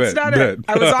 Okay, That's not it.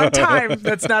 I was on time.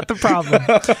 That's not the problem.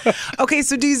 Okay,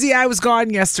 so DZ, I was gone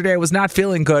yesterday. I was not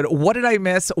feeling good. What did I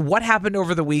miss? What happened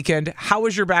over the weekend? How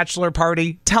was your bachelor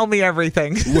party? Tell me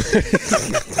everything.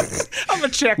 I'm a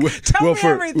chick. Tell me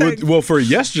everything. Well, for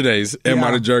yesterday's Am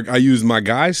I the Jerk, I used my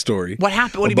guy story. What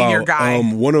happened? What do you mean your guy?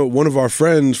 One of our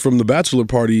friends from the bachelor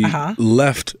party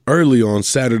left early on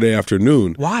Saturday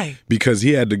afternoon. Why? Because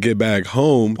he had to get back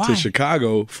home to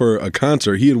Chicago for a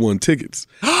concert. He had won tickets.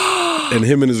 And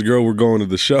him and his girl were going to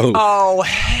the show. Oh,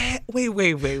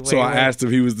 wait. So I asked if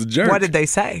he was the jerk. What did they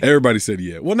say? Everybody said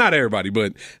yeah. Well, not everybody,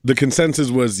 but the consensus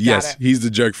was yes, he's the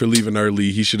jerk for leaving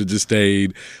early. He should have just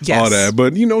stayed, all that.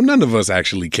 But, none of us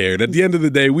actually cared. At the end of the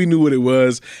day, we knew what it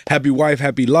was. Happy wife,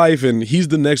 happy life. And he's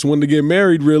the next one to get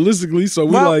married, realistically. So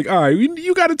we're like, all right,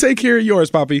 you got to take care of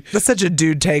yours, Poppy. That's such a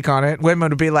dude take on it. Women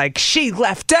would be like, she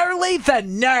left early, the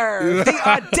nerve, the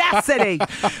audacity.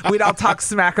 We'd all talk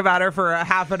smack about her for a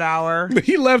half an hour.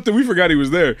 He left and we forgot he was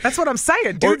there. That's what I'm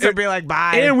saying. Dudes would be like,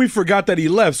 bye. And we forgot that he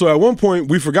left. So at one point,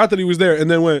 we forgot that he was there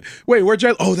and then went, wait, where'd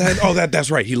you?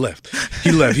 That's right. He left.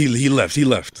 He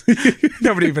left.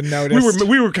 Nobody even noticed.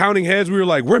 We were counting heads. We were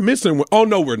like, we're missing one. Oh,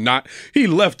 no, we're not. He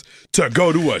left to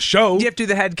go to a show. You have to do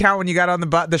the head count when you got on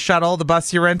the shuttle, the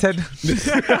bus you rented.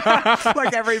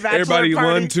 Like every bachelor Everybody,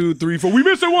 party. 1, 2, 3, 4. We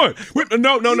missing one.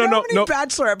 No. How many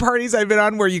bachelorette parties I've been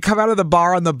on where you come out of the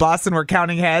bar on the bus and we're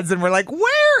counting heads and we're like,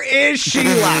 where is Sheila?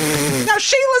 Now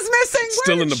Sheila's missing.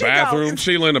 Still in the bathroom.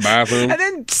 Sheila in the bathroom. And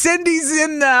then Cindy's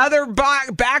in the other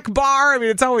back bar. I mean,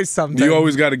 it's always something. You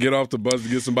always got to get off the bus to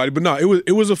get somebody. But no,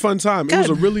 it was a fun time. Good. It was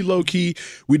a really low key.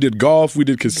 We did golf. We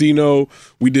did casino.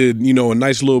 We did, a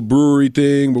nice little brewery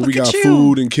thing where we got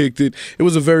food and kicked it. It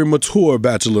was a very mature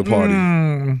bachelor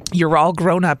party. You're all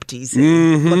grown up,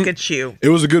 DC. Look at you. It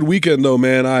was a good weekend, though,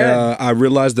 man. I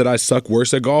realized that I suck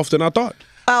worse at golf than I thought.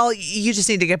 Well, you just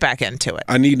need to get back into it.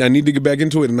 I need to get back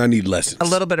into it, and I need lessons. A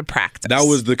little bit of practice. That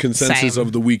was the consensus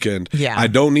of the weekend. Yeah. I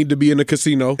don't need to be in a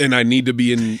casino, and I need to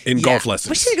be in golf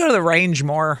lessons. We should go to the range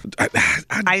more.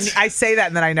 I say that,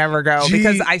 and then I never go.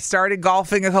 Because I started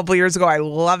golfing a couple years ago. I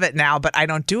love it now, but I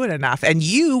don't do it enough. And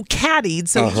you caddied,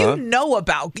 so you know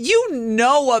about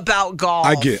golf.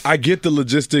 I get the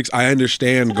logistics. I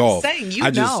understand golf. I'm saying,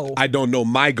 I don't know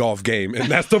my golf game,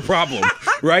 and that's the problem,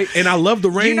 right? And I love the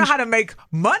range. You know how to make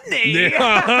money.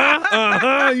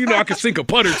 I can sink a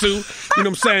putt or two. You know what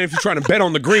I'm saying? If you're trying to bet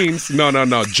on the greens. No.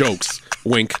 Jokes.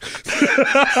 Wink.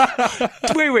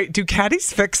 Wait. Do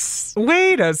caddies fix?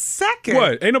 Wait a second.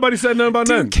 What? Ain't nobody said nothing about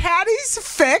nothing. Do caddies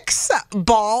fix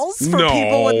balls for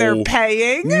people when they're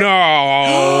paying?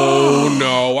 No.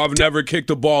 I've never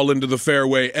kicked a ball into the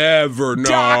fairway ever. No.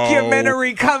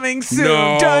 Documentary coming soon.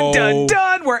 No. Dun, dun,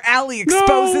 dun. Where Allie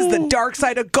exposes the dark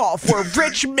side of golf, where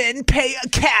rich men pay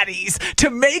caddies to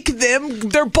make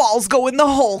their balls go in the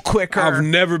hole quicker. I've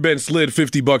never been slid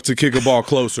 $50 to kick a ball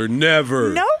closer.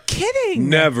 Never. No kidding.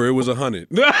 Never. It was $100.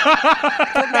 Well,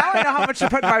 now I know how much to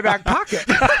put in my back pocket.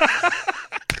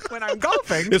 When I'm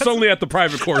golfing. It's only at the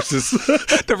private courses.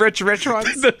 The rich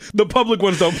ones? The public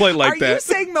ones don't play like that. Are you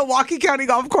saying Milwaukee County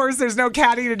Golf Course, there's no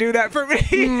caddy to do that for me?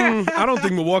 I don't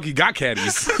think Milwaukee got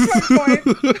caddies. That's my point.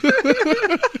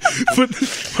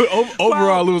 but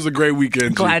overall, it was a great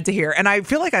weekend. Glad to hear. And I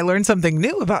feel like I learned something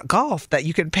new about golf, that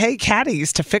you can pay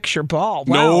caddies to fix your ball.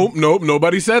 Wow. Nope.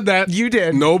 Nobody said that. You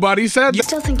did. Nobody said that. You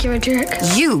still think you're a jerk?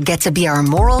 You get to be our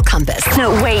moral compass.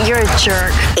 No, wait, you're a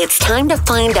jerk. It's time to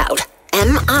find out.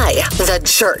 Am I the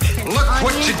jerk? Look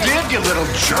what you did, you little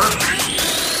jerk.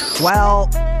 Well,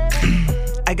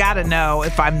 I gotta know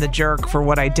if I'm the jerk for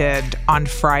what I did on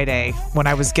Friday when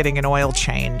I was getting an oil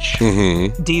change.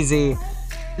 DZ,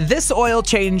 this oil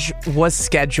change was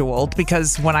scheduled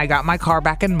because when I got my car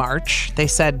back in March, they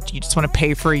said, you just want to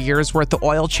pay for a year's worth of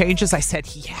oil changes? I said,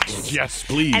 yes. Yes,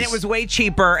 please. And it was way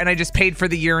cheaper, and I just paid for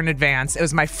the year in advance. It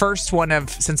was my first one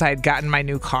since I had gotten my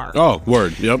new car. Oh,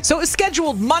 word, yep. So it was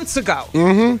scheduled months ago.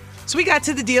 So we got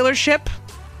to the dealership,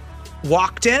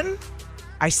 walked in.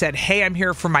 I said, hey, I'm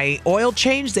here for my oil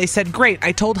change. They said, great.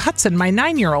 I told Hudson, my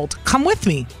 9-year-old, come with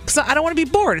me because I don't want to be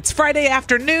bored. It's Friday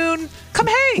afternoon. Come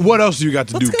hang. What else you got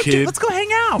to do, kid? Let's go hang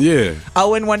out. Yeah.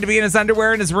 Owen wanted to be in his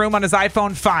underwear in his room on his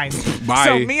iPhone. Fine. Bye.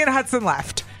 So me and Hudson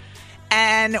left.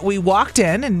 And we walked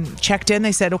in and checked in.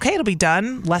 They said, okay, it'll be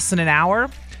done. Less than an hour.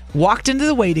 Walked into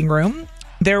the waiting room.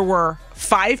 There were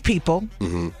 5 people,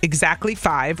 exactly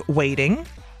 5, waiting.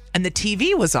 And the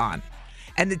TV was on.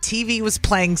 And the TV was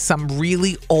playing some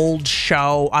really old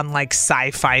show on like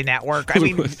Sci-Fi Network. I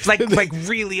mean, like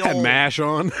really old. Had MASH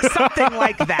on? Something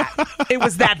like that. It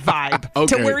was that vibe.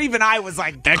 Okay. To where even I was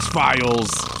like,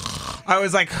 X-Files. I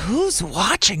was like, who's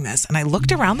watching this? And I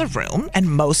looked around the room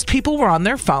and most people were on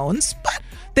their phones, but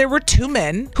there were two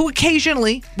men who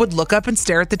occasionally would look up and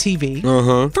stare at the TV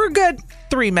for a good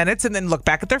 3 minutes and then look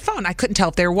back at their phone. I couldn't tell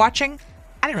if they were watching.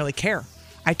 I didn't really care.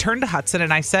 I turned to Hudson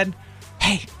and I said,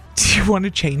 hey, do you want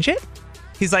to change it?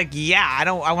 He's like, yeah,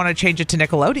 I want to change it to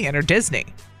Nickelodeon or Disney.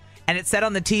 And it said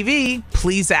on the TV,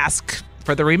 please ask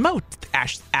for the remote.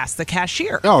 Ask the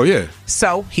cashier. Oh, yeah.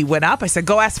 So he went up. I said,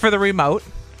 go ask for the remote.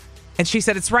 And she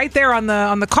said, it's right there on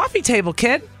the coffee table,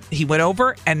 kid. He went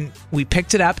over and we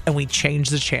picked it up and we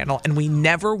changed the channel. And we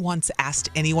never once asked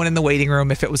anyone in the waiting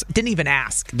room if it was, didn't even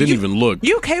ask. Didn't even look.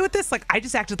 You okay with this? Like, I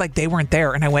just acted like they weren't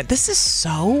there. And I went, this is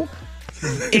so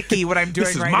icky what I'm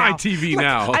doing right now. This is my TV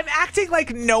now. I'm acting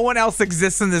like no one else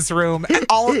exists in this room. And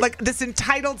all like this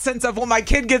entitled sense of, well, my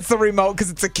kid gets the remote because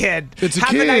it's a kid. It's a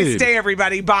Have kid. a nice day,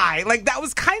 everybody. Bye. Like, that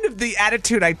was kind of the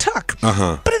attitude I took. But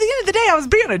at the end of the day, I was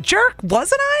being a jerk,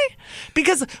 wasn't I?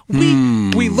 Because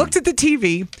we looked at the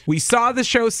TV, we saw the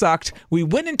show sucked, we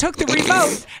went and took the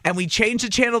remote, and we changed the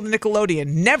channel to Nickelodeon.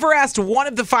 Never asked one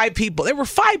of the 5 people. There were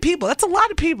 5 people. That's a lot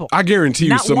of people. I guarantee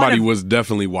you somebody was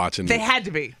definitely watching it. They had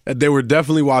to be. They were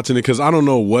definitely watching it because I don't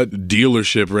know what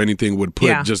dealership or anything would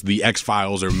put just the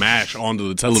X-Files or MASH onto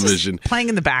the television. Just playing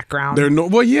in the background.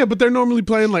 But they're normally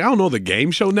playing like, I don't know, the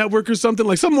Game Show Network or something,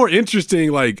 like something more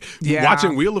interesting, like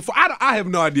watching Wheel of Fortune. I have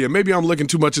no idea. Maybe I'm looking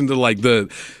too much into like the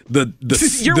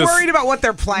You're worried about what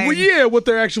they're playing. Well, yeah, what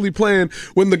they're actually playing.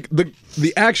 When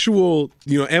the actual,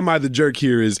 am I the jerk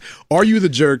here is, are you the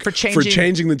jerk for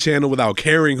changing the channel without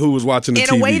caring who was watching the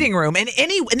TV? In a waiting room. And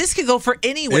this could go for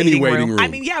any waiting room. I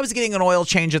mean, I was getting an oil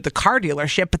change at the car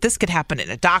dealership, but this could happen in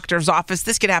a doctor's office.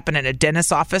 This could happen in a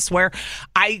dentist's office where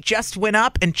I just went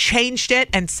up and changed it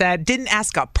and said, didn't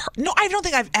ask no, I don't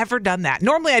think I've ever done that.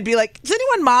 Normally I'd be like, does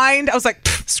anyone mind? I was like,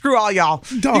 screw all y'all.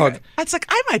 Dog. It's like,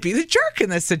 I might be the jerk in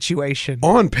this situation.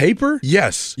 On paper,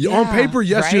 yes. On paper,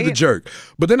 yes, right? You're the jerk.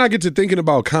 But then I get to thinking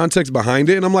about context behind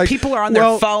it, and I'm like, people are on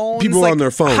their phones. People are on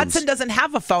their phones. Hudson doesn't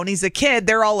have a phone. He's a kid.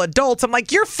 They're all adults. I'm like,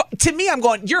 to me, I'm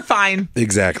going, you're fine.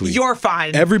 Exactly. You're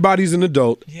fine. Everybody's an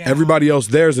adult. Yeah. Everybody else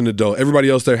there's an adult. Everybody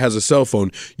else there has a cell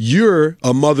phone. You're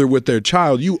a mother with their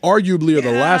child. You arguably are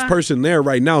the last person there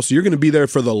right now, so you're going to be there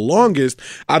for the longest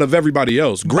out of everybody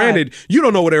else. Granted, you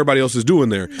don't know what everybody else is doing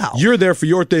there. No. You're there for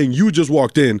your thing. You just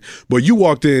walked in, but you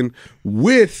walked in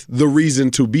with the reason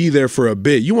to be there for a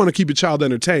bit. You want to keep your child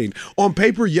entertained. On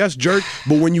paper, yes, jerk,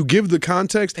 but when you give the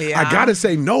context, I got to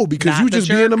say no because you just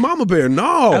being a mama bear.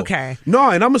 No. Okay.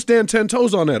 No, and I'm going to stand 10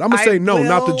 toes on that. I'm going to say no,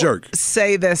 not the jerk.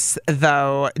 Say this,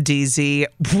 though, DZ,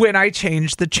 when I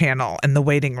changed the channel in the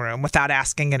waiting room without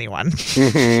asking anyone,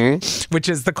 which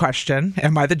is the question,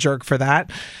 am I the jerk for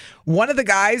that? One of the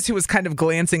guys who was kind of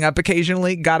glancing up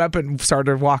occasionally got up and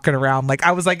started walking around. Like,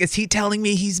 I was like, is he telling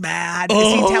me he's mad?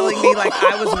 Is he telling me, like,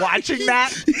 I was watching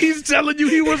that? He's telling you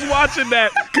he was watching that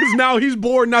because now he's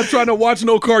bored, not trying to watch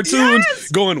no cartoons.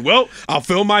 Yes! Going, well, I'll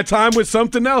fill my time with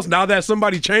something else now that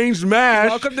somebody changed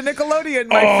MASH. Welcome to Nickelodeon,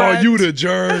 my friend. Oh, you the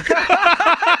jerk.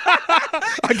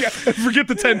 Forget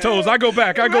the 10 toes. I go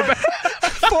back.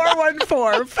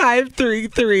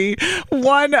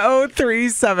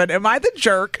 414-533-1037. Am I the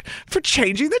jerk for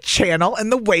changing the channel in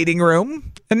the waiting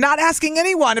room and not asking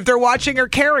anyone if they're watching or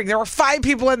caring? There were 5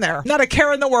 people in there. Not a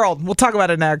care in the world. We'll talk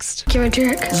about it next. You're a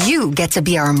jerk. You get to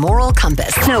be our moral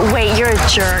compass. No, wait, you're a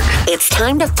jerk. It's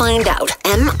time to find out,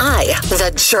 am I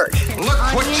the jerk?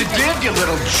 Look what you did, you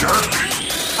little jerk.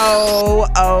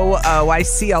 Oh, I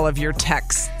see all of your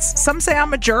texts. Some say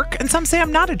I'm a jerk and some say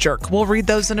I'm not a jerk. We'll read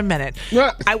those in a minute.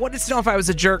 I wanted to know if I was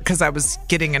a jerk because I was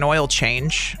getting an oil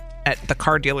change at the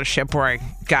car dealership where I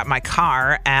got my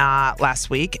car last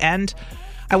week, and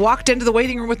I walked into the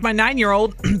waiting room with my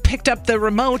 9-year-old, picked up the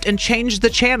remote, and changed the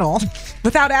channel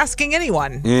without asking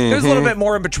anyone. There's a little bit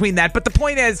more in between that, but the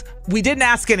point is, we didn't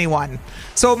ask anyone.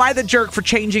 So am I the jerk for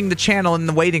changing the channel in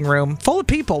the waiting room full of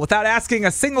people without asking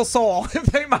a single soul if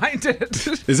they minded?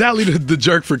 Is Allie the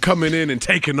jerk for coming in and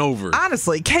taking over?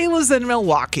 Honestly, Kayla's in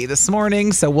Milwaukee this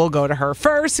morning, so we'll go to her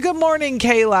first. Good morning,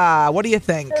 Kayla. What do you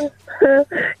think?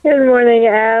 Good morning,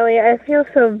 Allie. I feel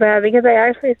so bad because I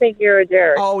actually think you're a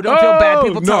jerk. Oh, don't feel bad.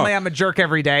 People tell me I'm a jerk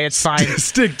every day. It's fine.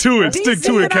 Stick to it. Stick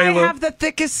to it, Kayla. I have the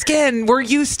thickest skin. We're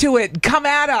used to it. Come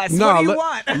at us. What do you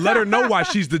want? Let her know why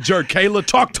she's the jerk, Kayla.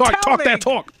 Talk that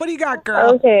talk. What do you got,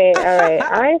 girl? Okay, all right.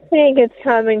 I think it's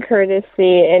common courtesy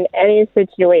in any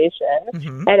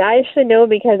situation. And I should know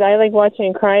because I like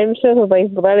watching crime shows with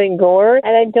like blood and gore.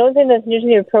 And I don't think that's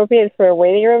usually appropriate for a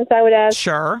waiting room. So I would ask.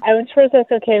 Sure. I would first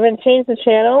ask, okay, I'm going to change the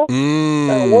channel.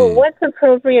 Well, what's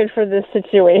appropriate for this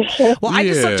situation? Well, I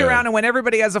just looked around, and when everybody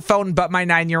Nobody has a phone but my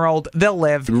 9-year-old. They'll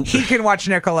live. He can watch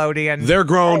Nickelodeon. They're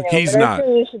grown. He's not.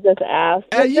 You should just ask.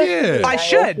 Yeah. I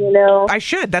should. You know? I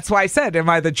should. That's why I said, am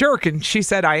I the jerk? And she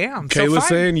said, I am. Kayla's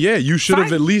saying, yeah, you should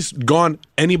have at least gone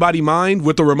anybody mind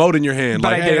with the remote in your hand.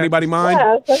 But like, I hey, didn't. anybody mind?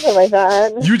 Yeah, something like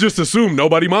that. You just assumed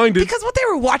nobody minded. Because what they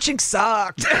were watching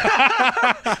sucked.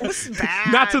 It was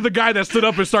bad. Not to the guy that stood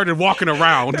up and started walking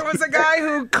around. There was a guy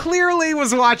who clearly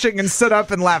was watching and stood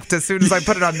up and left as soon as I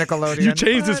put it on Nickelodeon. You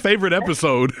changed his favorite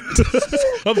episode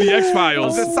of the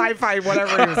X-Files. The sci-fi,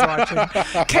 whatever he was watching.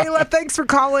 Kayla, thanks for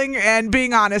calling and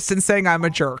being honest and saying I'm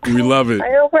a jerk. We love it.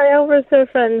 I hope we're still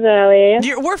friends, Allie.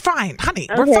 We're fine, honey.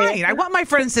 We're Okay. fine. I want my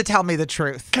friends to tell me the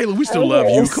truth. Kayla, we still love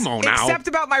you. Come on now. Except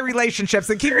about my relationships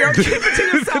and keep it to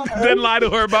yourself. Then lie to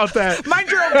her about that. Mind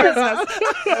your own business.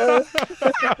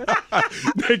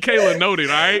 Hey, Kayla noted,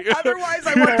 all right? Otherwise,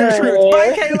 I want the truth.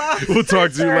 Bye, Kayla. We'll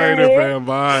talk to you later, fam.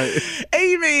 Bye.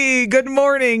 Amy, good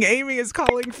morning. Amy is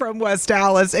calling from West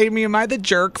Dallas. Amy, am I the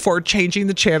jerk for changing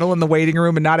the channel in the waiting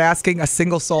room and not asking a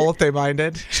single soul if they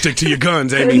minded? Stick to your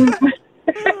guns, Amy.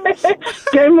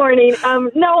 Good morning.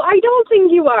 No, I don't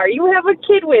think you are. You have a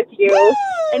kid with you,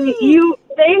 and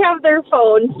they have their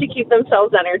phones to keep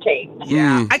themselves entertained.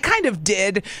 Yeah, I kind of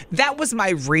did. That was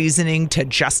my reasoning to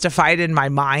justify it in my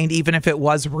mind, even if it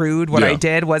was rude. What I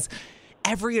did was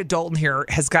every adult in here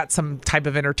has got some type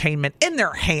of entertainment in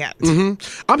their hand.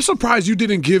 Mm-hmm. I'm surprised you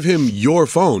didn't give him your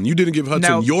phone. You didn't give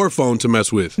Hudson your phone to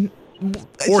mess with.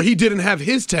 Or he didn't have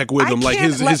his tech with him, like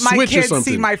his Switch or something. I can't let my kids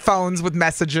see my phones with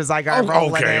messages I got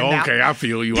rolling in now. Okay, I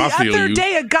feel you. The other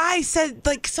day, a guy said,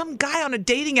 like, some guy on a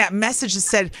dating app message that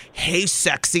said, "Hey,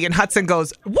 sexy," and Hudson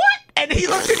goes, "What?" And he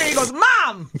looked at me and he goes,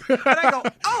 "Mom!" And I go,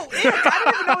 "Oh, ick, I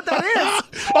don't even know what that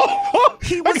is."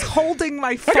 He was holding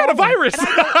my phone. I got a virus. And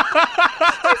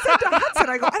I said to Hudson,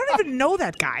 I go, "I don't even know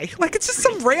that guy. Like, it's just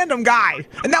some random guy."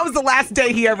 And that was the last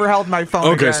day he ever held my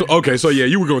phone. So yeah,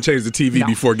 you were going to change the TV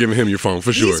before giving him your phone,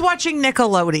 for sure. He's watching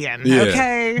Nickelodeon,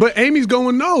 okay? But Amy's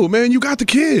going, no, man, you got the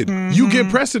kid. Mm-hmm. You get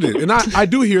precedent. And I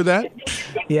do hear that.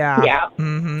 Yeah. Yeah.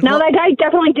 Mm-hmm. Now, that guy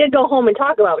definitely did go home and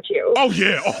talk about you. Oh,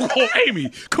 yeah. Oh,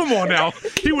 Amy, come on now.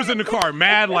 He was in the car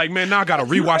mad, like, man, now I got to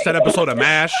rewatch that episode of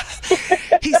MASH.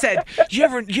 He said, you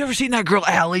ever seen that girl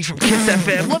Allie from Kiss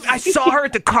FM? Look, I saw her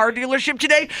at the car dealership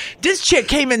today. This chick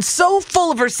came in so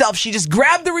full of herself, she just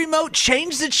grabbed the remote,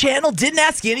 changed the channel, didn't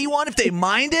ask anyone if they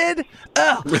minded.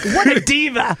 Ugh, what a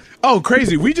diva. Oh,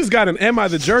 crazy. We just got an Am I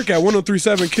the Jerk at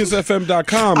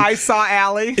 1037kissfm.com. I saw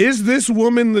Allie. Is this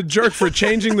woman the jerk for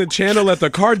changing the channel at the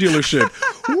car dealership?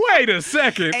 Wait a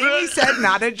second. Amy said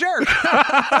not a jerk.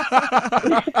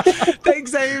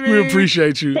 Thanks, Amy. We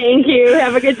appreciate you. Thank you.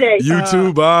 Have a good day. You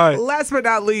too. Bye. Last but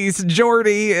not least,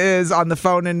 Jordy is on the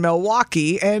phone in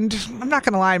Milwaukee, and I'm not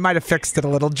going to lie, I might have fixed it a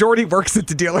little. Jordy works at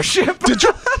the dealership.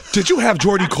 Did you have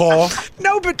Jordy call?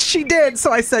 No, but she did,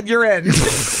 so I said, you're in.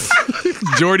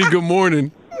 Jordy, good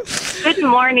morning. Good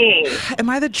morning. Am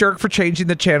I the jerk for changing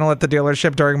the channel at the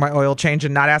dealership during my oil change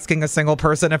and not asking a single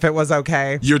person if it was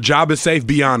okay? Your job is safe,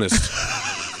 be honest.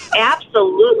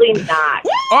 Absolutely not.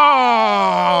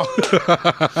 Oh.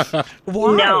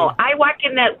 Why? No, I walk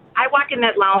in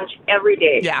that lounge every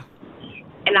day. Yeah.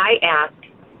 And I ask,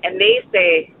 and they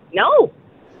say no.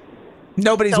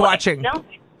 Nobody's watching. No.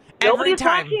 Every Nobody's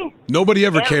time. watching. Nobody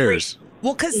ever cares.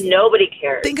 Well, because nobody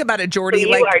cares. Think about it,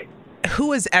 Jordy. So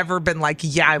who has ever been like,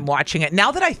 yeah, I'm watching it?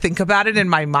 Now that I think about it in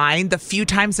my mind, the few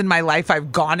times in my life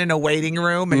I've gone in a waiting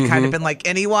room and kind of been like,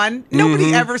 anyone,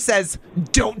 nobody ever says,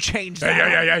 don't change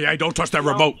that. Yeah, don't touch that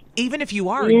remote. Even if you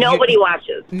are. Nobody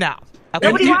watches. No. Okay.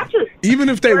 Nobody watches. Even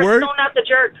if they were, so not the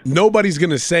jerk. Nobody's going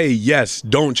to say, yes,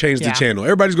 don't change the channel.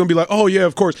 Everybody's going to be like, oh, yeah,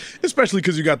 of course, especially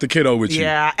because you got the kiddo with you.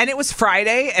 Yeah, and it was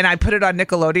Friday, and I put it on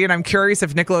Nickelodeon. I'm curious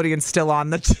if Nickelodeon's still on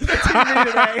the TV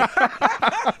today.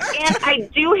 And I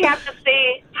do have to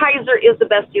say, Heiser is the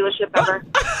best dealership ever.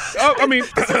 Oh, I mean,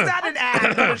 this is not an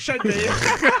ad, but it should be. and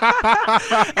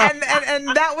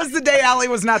that was the day Allie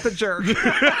was not the jerk.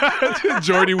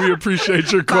 Jordy, we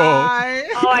appreciate your call. Bye.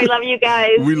 Oh, I love you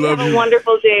guys. We love you. Have a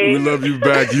wonderful day. We love you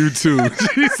back. You too.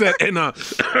 She said,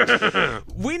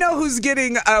 we know who's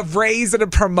getting a raise and a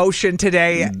promotion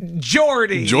today.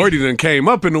 Jordy. Jordy done came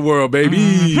up in the world, baby.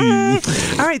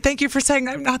 Mm-hmm. All right, thank you for saying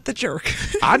I'm not the jerk.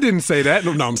 I didn't say that.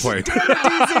 No, I'm playing.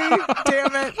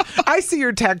 Damn it. I see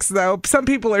your text, though. Some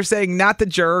people are saying not the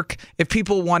jerk. If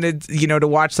people wanted, to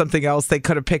watch something else, they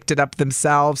could have picked it up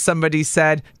themselves. Somebody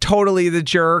said, totally the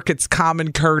jerk. It's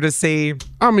common courtesy.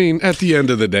 I mean, at the end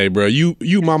of the day, bro, you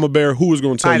Mama Bear, who is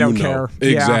going to tell you no? I don't care.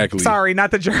 Exactly. Yeah. Sorry,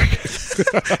 not the jerk.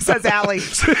 Says Allie.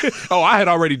 Oh, I had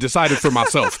already decided for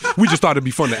myself. We just thought it'd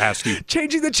be fun to ask you.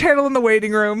 Changing the channel in the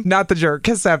waiting room, not the jerk.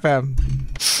 Kiss FM.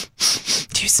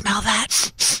 Do you smell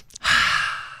that?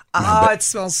 Oh, it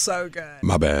smells so good.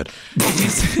 My bad.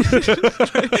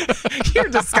 You're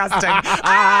disgusting.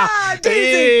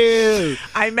 Daisy.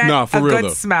 I meant for a real, good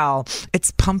though. smell.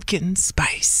 It's pumpkin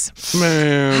spice.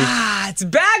 Man. It's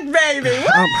back, baby.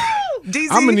 Woo! Daisy.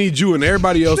 I'm going to need you and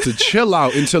everybody else to chill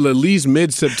out until at least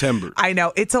mid-September. I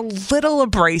know. It's a little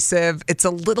abrasive. It's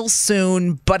a little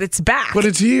soon, but it's back. But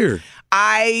it's here.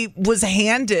 I was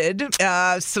handed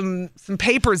some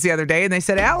papers the other day, and they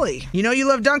said, Allie, you know you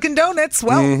love Dunkin' Donuts.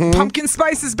 Well, pumpkin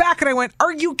spice is back. And I went,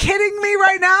 are you kidding me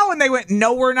right now? And they went,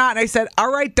 no, we're not. And I said,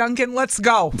 all right, Dunkin', let's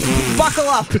go. Buckle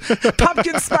up.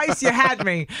 Pumpkin spice, you had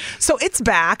me. So it's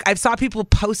back. I saw people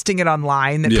posting it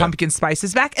online that pumpkin spice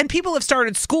is back, and people have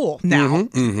started school now.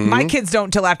 My kids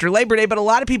don't till after Labor Day, but a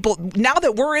lot of people, now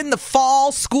that we're in the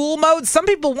fall school mode, some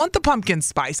people want the pumpkin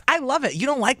spice. I love it. You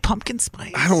don't like pumpkin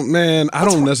spice? I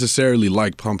don't necessarily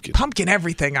like pumpkin. Pumpkin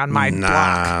everything on my block.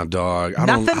 Nah, dog. I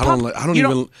don't You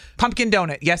even. Pumpkin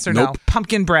donut, yes or Nope. no?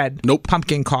 Pumpkin bread. Nope.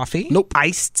 Pumpkin coffee. Nope.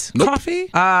 Iced Nope. coffee.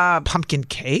 Pumpkin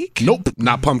cake. Nope.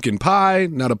 Not pumpkin pie.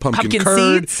 Not a pumpkin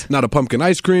curd. Seeds? Not a pumpkin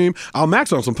ice cream. I'll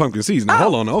max on some pumpkin seeds. Now,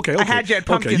 hold on. Okay. I had you at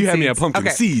pumpkin you had me at seeds. pumpkin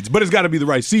Okay. seeds, but it's got to be the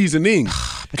right seasoning.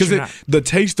 Because the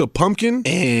taste of pumpkin,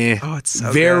 it's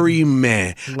so very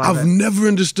meh. Love I've it. never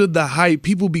understood the hype.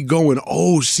 People be going,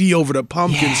 see over the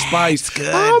pumpkin spice. It's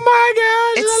good. Oh my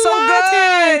gosh, It's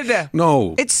so good.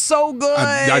 No. It's so good.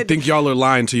 I think y'all are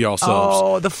lying to yourselves.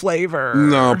 Oh, the flavor.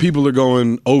 No, people are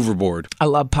going overboard. I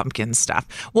love pumpkin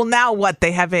stuff. Well, now what?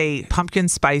 They have a pumpkin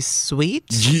spice sweet?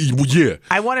 Yeah.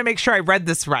 I want to make sure I read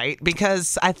this right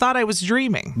because I thought I was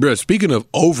dreaming. Bruh, speaking of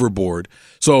overboard,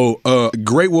 so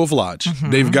Great Wolf Lodge,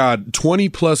 they've got 20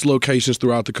 plus locations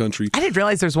throughout the country. I didn't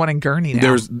realize there's one in Gurney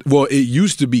now. It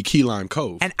used to be Key Lime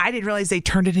Cove. And I didn't realize they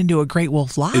turned it into a Great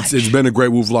Wolf Lodge. It's been a Great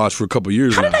Wolf Lodge for a couple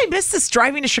years How now. did I miss this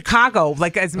driving to Chicago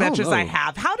like as much as I know.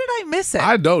 have? How did I miss it?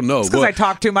 I don't know. It's because I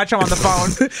talk too much. I'm on the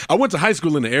phone. I went to high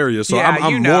school in the area, so Yeah,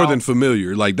 I'm you know. more than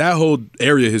familiar. Like, that whole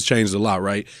area has changed a lot,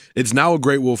 right? It's now a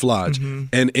Great Wolf Lodge.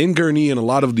 And in Gurney and a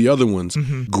lot of the other ones,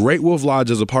 Great Wolf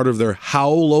Lodge, as a part of their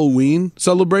Halloween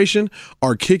celebration,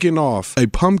 are kicking off a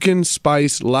pumpkin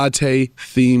spice latte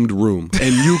themed room.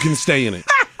 And you can stay in it.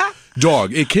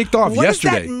 Dog, it kicked off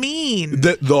yesterday. What does that mean?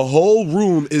 The whole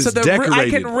room is decorated. I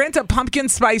can rent a pumpkin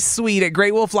spice suite at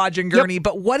Great Wolf Lodge in Gurney,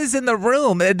 but what is in the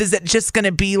room? Is it just going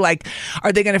to be like,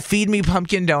 are they going to feed me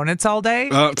pumpkin donuts all day?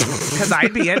 Because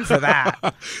I'd be in for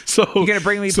that. So you're going to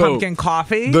bring me pumpkin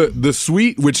coffee? The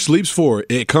suite, which sleeps for,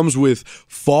 it comes with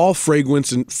fall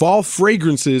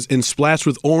fragrances and splashed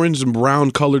with orange and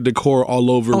brown colored decor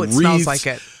all over. Oh, it smells like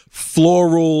it.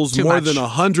 Florals, Too more much. than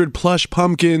 100 plush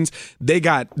pumpkins. They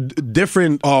got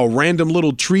different random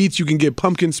little treats. You can get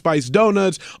pumpkin spice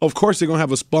donuts. Of course, they're going to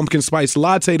have a pumpkin spice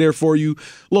latte there for you.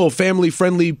 Little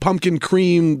family-friendly pumpkin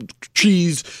cream,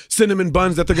 cheese, cinnamon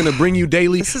buns that they're going to bring you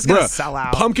daily. This is going to sell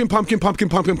out. Pumpkin. I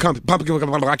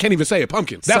can't even say it.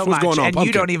 Pumpkin. That's so what's going on. And pumpkin.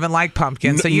 you don't even like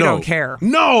pumpkin, so you don't care.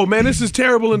 No, man, this is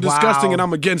terrible and disgusting, Wow. and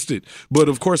I'm against it. But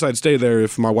of course, I'd stay there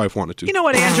if my wife wanted to. You know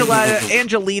what,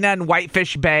 Angelina in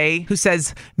Whitefish Bay, who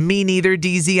says, me neither,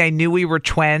 DZ, I knew we were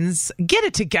twins. Get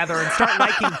it together and start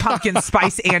liking pumpkin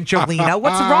spice, Angelina.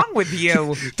 What's wrong with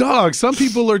you? Dog, some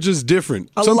people are just different.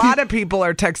 A lot of people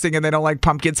are texting and they don't like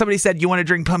pumpkin. Somebody said, you want to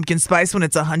drink pumpkin spice when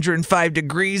it's 105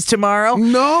 degrees tomorrow?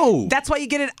 No. That's why you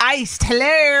get it iced.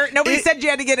 Hello. Nobody said you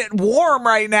had to get it warm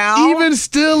right now. Even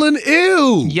still an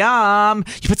ew. Yum.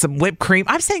 You put some whipped cream.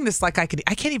 I'm saying this like I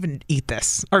can't even eat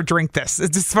this or drink this.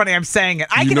 It's just funny I'm saying it.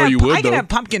 I can have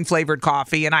pumpkin flavored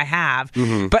coffee, and I have,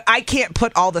 but I can't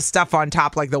put all the stuff on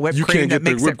top like the whipped cream. You can't get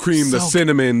the whipped cream, the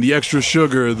cinnamon, the extra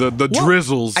sugar, the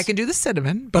drizzles. I can do the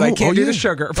cinnamon, but I can't do the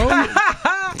sugar.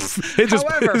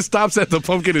 It stops at the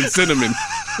pumpkin and cinnamon.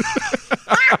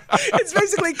 It's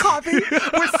basically coffee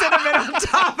with cinnamon on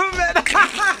top of it.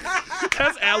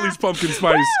 That's Allie's pumpkin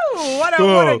spice. Woo,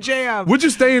 what a jam. Would you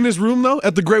stay in this room, though,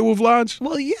 at the Great Wolf Lodge?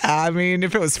 Well, yeah. I mean,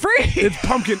 if it was free. It's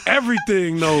pumpkin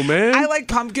everything, though, man. I like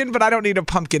pumpkin, but I don't need a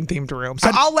pumpkin-themed room.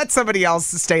 So I'll let somebody else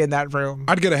stay in that room.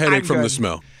 I'd get a headache from the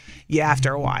smell. Yeah,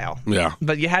 after a while. Yeah.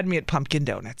 But you had me at pumpkin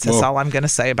donuts. That's all I'm going to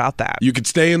say about that. You could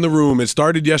stay in the room. It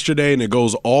started yesterday, and it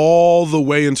goes all the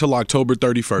way until October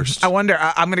 31st. I wonder,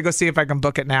 I'm going to go see if I can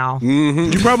book it now.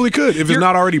 You probably could, if it's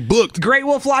not already booked. Great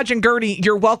Wolf Lodge in Gurney,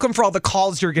 you're welcome for all the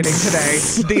calls you're getting today.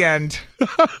 The end.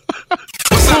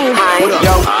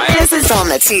 Hi. This is on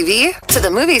the TV, to the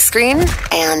movie screen,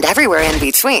 and everywhere in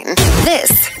between.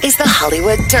 This is the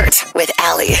Hollywood Dirt with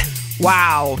Allie.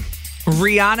 Wow.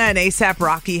 Rihanna and A$AP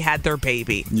Rocky had their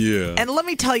baby. Yeah. And let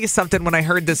me tell you something when I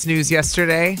heard this news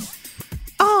yesterday.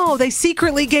 Oh, no, they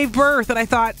secretly gave birth. And I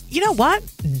thought, you know what?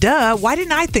 Duh, why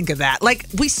didn't I think of that? Like,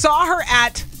 we saw her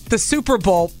at the Super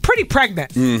Bowl pretty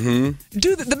pregnant. Mm-hmm.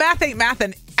 Dude, the math ain't math,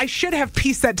 and I should have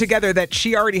pieced that together that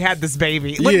she already had this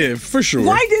baby. Yeah, for sure.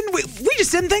 Why didn't we? We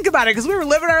just didn't think about it because we were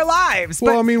living our lives.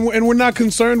 Well, I mean, and we're not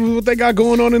concerned with what they got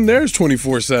going on in theirs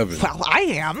 24/7. Well, I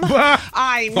am.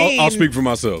 I mean, I'll speak for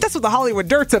myself. That's what the Hollywood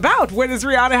Dirt's about. When is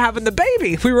Rihanna having the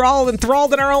baby? We were all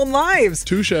enthralled in our own lives.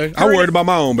 Touche. I worried about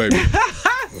my own baby.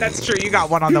 That's true. You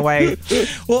got one on the way.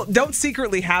 Well, don't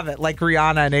secretly have it like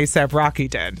Rihanna and A$AP Rocky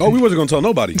did. Oh, we wasn't going to tell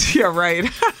nobody. Yeah, right.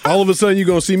 All of a sudden, you're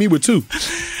going to see me with 2.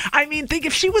 I mean, think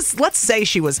if she was, let's say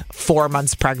she was 4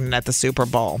 months pregnant at the Super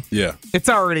Bowl. Yeah. It's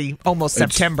already almost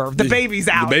September. The baby's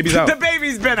out. The baby's out. The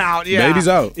baby's been out. Yeah. Baby's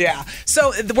out. Yeah.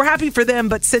 So we're happy for them.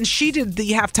 But since she did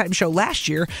the halftime show last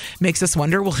year, makes us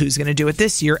wonder, well, who's going to do it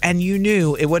this year? And you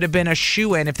knew it would have been a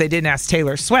shoo-in if they didn't ask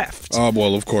Taylor Swift. Oh,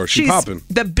 well, of course. She's popping.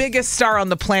 The biggest star on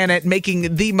the planet,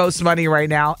 making the most money right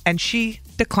now. And she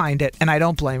declined it, and I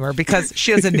don't blame her because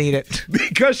she doesn't need it.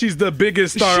 Because she's the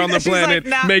biggest star on the planet,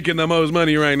 like, nah, making the most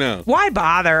money right now. Why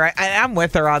bother? I'm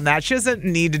with her on that. She doesn't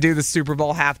need to do the Super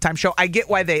Bowl halftime show. I get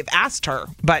why they've asked her,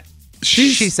 but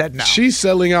she said no. She's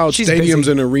selling out stadiums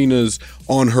busy. and arenas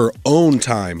on her own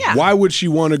time. Yeah. Why would she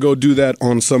want to go do that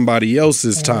on somebody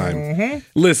else's time? Mm-hmm.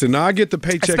 Listen, now I get the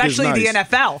paycheck Especially is nice.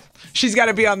 the NFL. She's got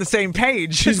to be on the same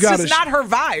page. It's just not her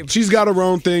vibe. She's got her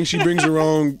own thing. She brings her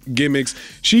own gimmicks.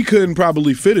 She couldn't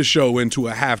probably fit a show into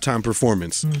a halftime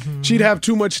performance. Mm-hmm. She'd have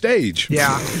too much stage.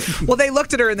 Yeah. Well, they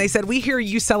looked at her and they said, we hear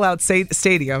you sell out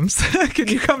stadiums. Can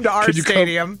you come to our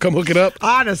stadium? Come hook it up?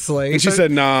 Honestly. And she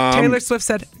said, nah. Taylor Swift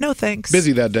said, no thanks.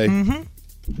 Busy that day. Mm-hmm.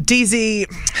 DZ,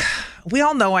 we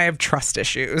all know I have trust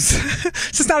issues.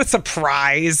 It's just not a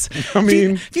surprise. I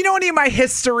mean, if you know any of my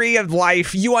history of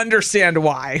life, you understand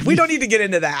why. We don't need to get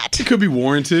into that. It could be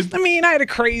warranted. I mean, I had a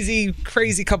crazy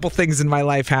couple things in my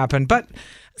life happen, but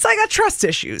so I got trust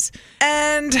issues.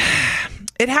 And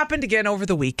it happened again over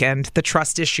the weekend, the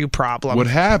trust issue problem. What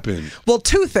happened? Well,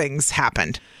 2 things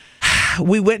happened.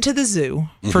 We went to the zoo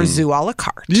for Zoo a la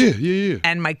carte. Yeah.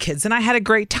 And my kids and I had a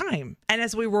great time. And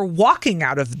as we were walking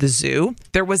out of the zoo,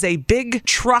 there was a big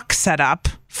truck set up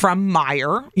from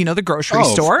Meijer, the grocery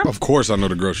store. Of course I know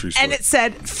the grocery store. And it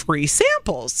said free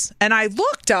samples. And I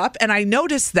looked up and I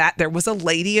noticed that there was a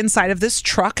lady inside of this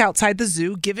truck outside the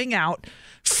zoo giving out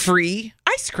free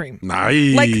ice cream.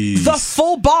 Nice. Like the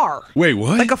full bar. Wait,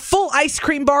 what? Like a full ice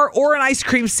cream bar or an ice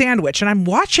cream sandwich. And I'm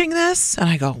watching this and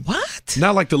I go, what?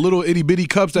 Not like the little itty bitty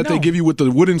cups that they give you with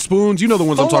the wooden spoons. You know the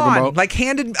ones I'm talking about. Like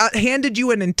handed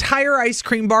you an entire ice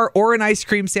cream bar or an ice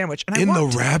cream sandwich. And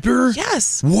the wrapper?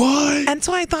 Yes. What? And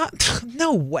so I thought,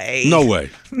 no way. No way.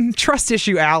 Trust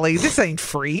issue, Allie. This ain't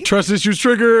free. Trust issues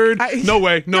triggered. No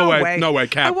way.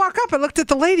 Cap. I walk up, I looked at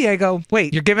the lady, I go,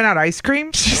 wait, you're giving out ice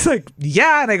cream? She's like,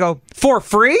 yeah. And I go, for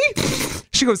free?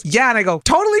 She goes, yeah. And I go,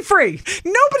 totally free.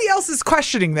 Nobody else is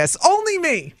questioning this. Only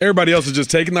me. Everybody else is just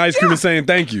taking the ice cream and saying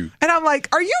thank you. And I'm like,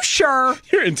 are you sure?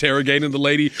 You're interrogating the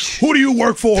lady. Who do you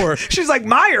work for? She's like,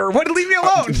 Meijer. What? Leave me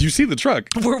alone. You see the truck.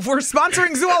 We're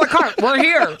sponsoring Zoo a la carte. We're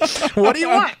here. What do you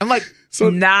want? I'm like,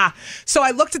 nah. So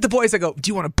I looked at the boys. I go, do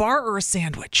you want a bar or a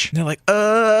sandwich? And they're like,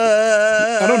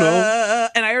 I don't know.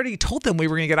 And I already told them we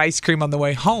were going to get ice cream on the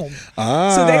way home.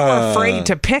 So they were afraid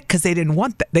to pick because they didn't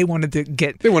want that. They wanted to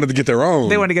get their own.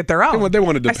 They wanted to get their own. They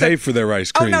wanted to pay for their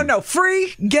ice cream. Oh, no.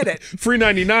 Free. Get it. Free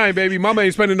 99, baby. Mama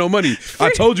ain't spending no money.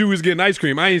 I told you we was getting ice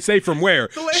cream. I ain't say from where.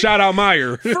 Shout out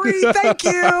Meijer. Free. Thank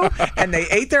you. And they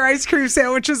ate their ice cream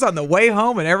sandwiches on the way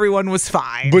home and everyone was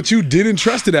fine. But you didn't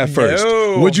trust it at first.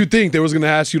 No. What'd you think? They was going to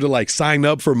ask you to sign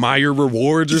up for Meijer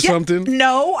rewards or something?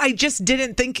 No, I just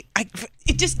didn't think.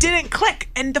 It just didn't click.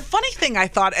 And the funny thing I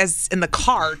thought as in the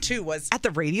car too was at the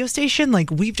radio station,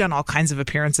 we've done all kinds of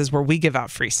appearances where we give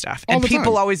out free stuff. And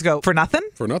people always go, for nothing?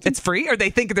 For nothing? It's free? Or they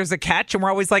think there's a catch and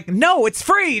we're always like, no, it's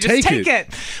free. Just take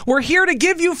it. We're here to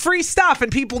give you free stuff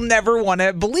and people never want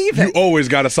to believe it. You always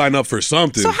got to sign up for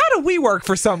something. So how do we work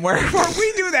for somewhere where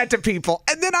we do that to people?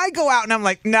 And then I go out and I'm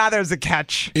like, nah, there's a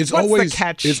catch. What's the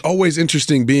catch? It's always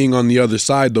interesting being on the other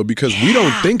side though, because we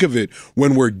don't think of it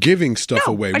when we're giving stuff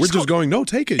away. We're just going, no,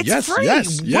 take it. Yes, free.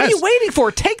 yes. What are you waiting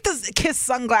for? Take the Kiss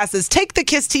sunglasses. Take the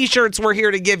Kiss t-shirts we're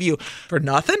here to give you. For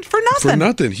nothing? For nothing. For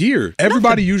nothing. Here.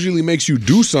 Everybody usually makes you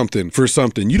do something for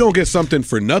something. You don't get something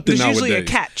for nothing nowadays. There's usually a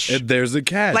catch. There's a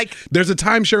catch. There's a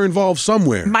timeshare involved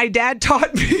somewhere. My dad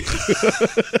taught me.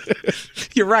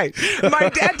 You're right. My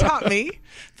dad taught me.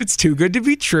 If it's too good to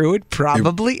be true, it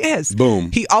probably is.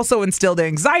 Boom. He also instilled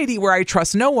anxiety where I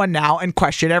trust no one now and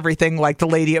question everything, like the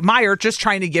lady at Meijer just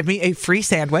trying to give me a free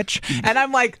sandwich. And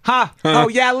I'm like, oh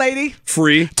yeah, lady?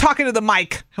 Free. Talking to the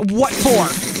mic. What for?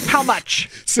 How much?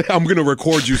 I'm going to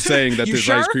record you saying that You this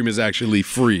sure? ice cream is actually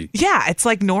free. Yeah, it's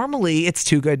like normally it's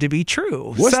too good to be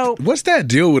true. What's that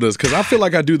deal with us? Because I feel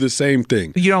like I do the same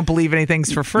thing. You don't believe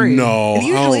anything's for free. No. It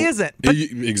usually isn't. But,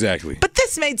 exactly. But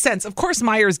this made sense. Of course,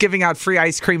 Meyer's giving out free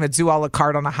ice cream at Zoo a la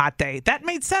carte on a hot day. That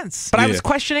made sense. But I was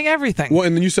questioning everything. Well,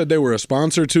 and then you said they were a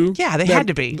sponsor too? Yeah, they had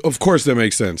to be. Of course that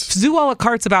makes sense. Zoo a la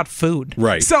carte's about food.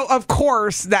 Right. So, of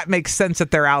course, that makes sense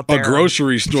that they're out there. A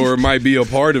grocery store might be a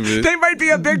part of it. They might be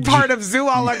a big part of Zoo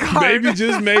a la carte. Maybe,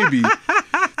 just maybe.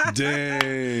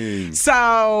 Dang.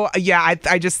 So, yeah,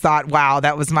 I just thought, wow,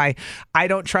 that was my I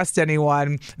don't trust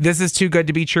anyone. This is too good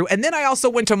to be true. And then I also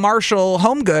went to Marshall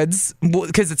Home Goods,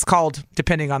 because it's called,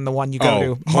 depending on the one you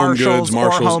go to, Marshall's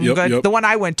or Home Goods. Yep. The one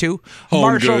I went to, Home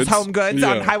Marshall's Goods. Home Goods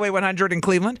on Highway 100 in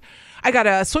Cleveland. I got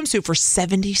a swimsuit for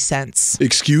 70 cents.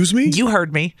 Excuse me? You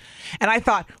heard me. And I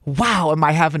thought, wow, I'm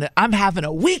having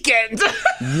a weekend.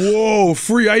 Whoa,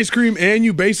 free ice cream and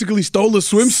you basically stole a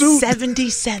swimsuit? 70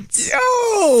 cents.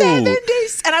 Yo! 70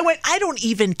 cents. And I went, I don't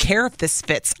even care if this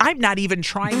fits. I'm not even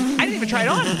trying. I didn't even try it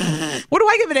on. What do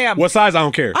I give a damn? What size? I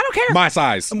don't care. I don't care. My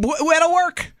size. It'll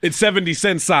work. It's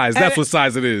 70-cent size. That's what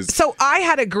size it is. So I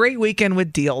had a great weekend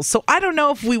with deals. So I don't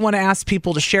know if we want to ask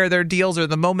people to share their deals or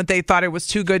the moment they thought it was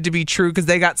too good to be true because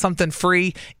they got something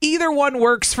free. Either one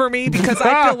works for me because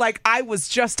I feel like I was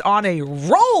just on a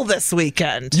roll this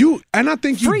weekend. And I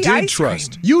think you Free did ice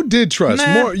trust. cream. You did trust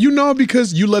more,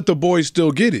 because you let the boys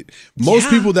still get it. Most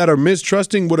people that are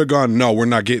mistrusting would have gone, no, we're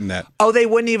not getting that. Oh, they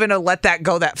wouldn't even have let that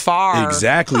go that far.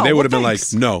 Exactly. They would have been like,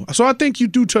 no. So I think you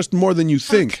do trust more than you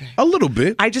think. A little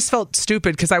bit. I just felt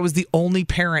stupid because I was the only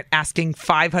parent asking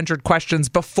 500 questions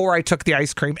before I took the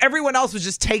ice cream. Everyone else was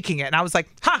just taking it. And I was like,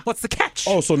 what's the catch?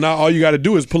 Oh, so now all you got to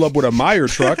do is pull up with a Meyer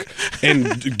truck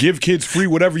and give kids free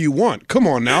whatever you want. Come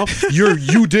on now.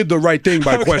 You did the right thing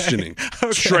by questioning.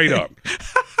 Straight up.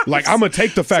 Like, I'm going to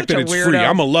take the fact that it's free.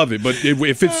 I'm going to love it. But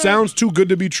if it sounds too good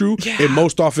to be true, it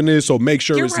most often is, so make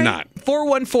sure it's not.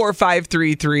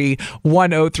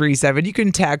 414-533-1037. You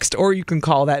can text or you can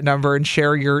call that number and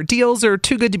share your deals or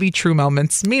too good to be true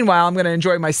moments. Meanwhile, I'm going to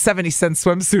enjoy my 70-cent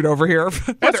swimsuit over here.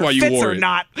 That's why you wore or it.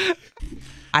 Not.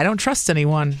 I don't trust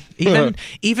anyone. Even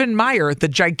Meijer, the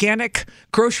gigantic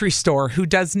grocery store who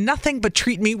does nothing but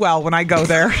treat me well when I go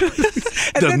there.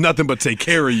 Does nothing but take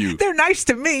care of you. They're nice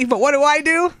to me, but what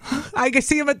do? I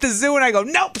see them at the zoo and I go,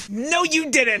 nope, no you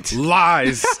didn't.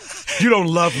 Lies. You don't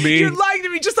love me. You're lying to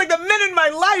me just like the men in my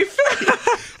life.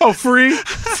 Oh, free?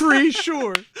 Free,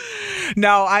 sure.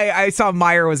 No, I saw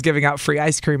Meijer was giving out free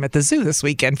ice cream at the zoo this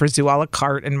weekend for Zoo a la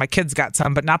carte, and my kids got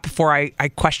some, but not before I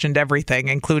questioned everything,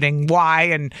 including why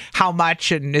and how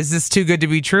much, and is this too good to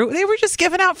be true? They were just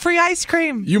giving out free ice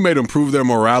cream. You made them prove their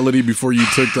morality before you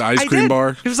took the ice cream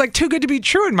bar? It was like too good to be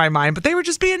true in my mind, but they were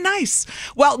just being nice.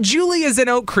 Well, Julie is in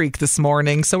Oak Creek this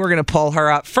morning, so we're going to pull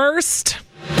her up first.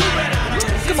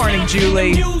 Good morning,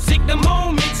 Julie.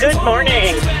 Good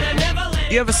morning.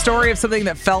 You have a story of something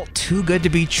that felt too good to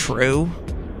be true?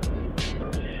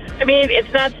 I mean,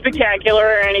 it's not spectacular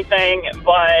or anything,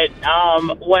 but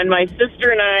when my sister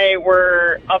and I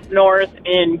were up north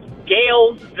in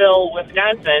Galesville,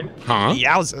 Wisconsin,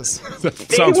 Yowzes.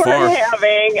 they were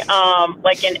having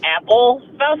like an apple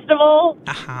festival.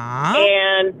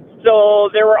 And so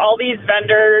there were all these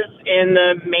vendors in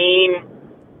the main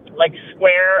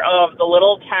square of the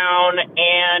little town,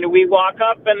 and we walk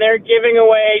up and they're giving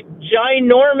away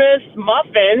ginormous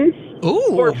muffins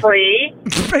for free.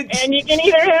 And you can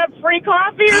either have free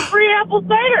coffee or free apple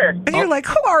cider. And you're like,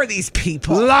 who are these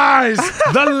people? Lies.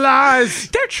 The lies.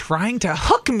 They're trying to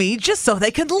hook me just so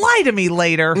they can lie to me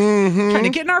later. Trying to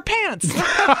get in our pants.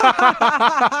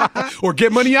 Or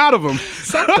get money out of them.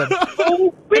 Something.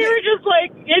 So we were just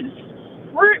like, it's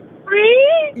free?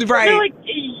 Right. They're like,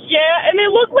 yeah. And they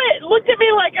looked at me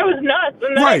like I was nuts.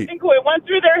 And then I think what went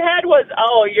through their head was,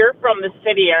 oh, you're from the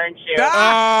city, aren't you?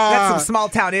 That's some small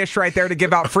town-ish right there to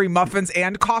give out free muffins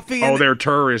and coffee. Oh, they're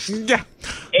tourists. Yeah.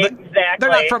 Exactly. They're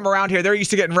not from around here. They're used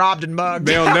to getting robbed and mugged.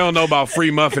 They don't know about free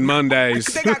muffin Mondays.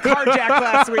 They got carjacked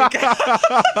last week.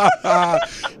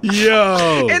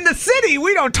 Yo. In the city,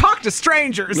 we don't talk to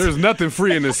strangers. There's nothing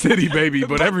free in the city, baby,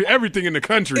 but everything in the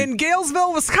country. In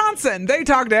Galesville, Wisconsin, they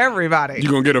talk to everybody.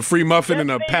 You're going to get a free muffin and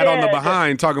a pat on the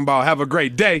behind talking about have a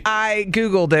great day. I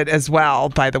Googled it as well,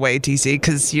 by the way, TC,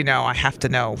 because, I have to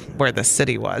know where the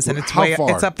city was. And it's How far?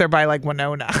 It's up there by,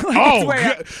 Winona.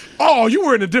 You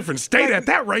were in a different state at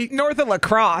that rate. North of La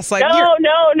Crosse. No. We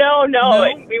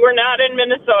were not in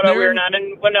Minnesota. We were not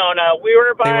in Winona. We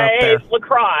were by La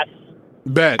Crosse.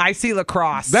 Bet. I see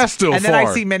lacrosse. That's still and far. then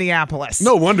I see Minneapolis.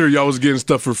 No wonder y'all was getting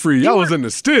stuff for free. Y'all was in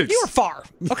the sticks. You were far.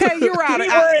 Okay, you were out. We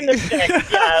were in the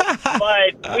sticks, yes.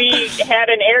 But we had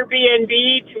an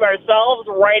Airbnb to ourselves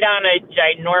right on a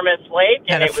ginormous lake.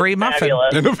 And a it free was muffin.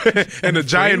 fabulous. And a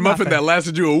giant muffin that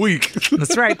lasted you a week.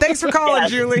 That's right. Thanks for calling,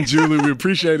 Julie. Julie, we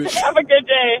appreciate it. Have a good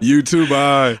day. You too.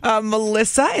 Bye.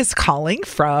 Melissa is calling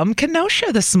from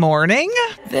Kenosha this morning.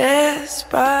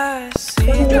 Melissa.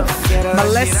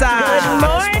 Good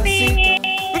morning.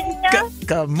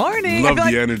 Good morning. Love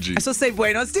the energy. I'm supposed to say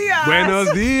buenos dias.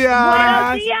 Buenos dias.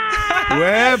 Buenos dias.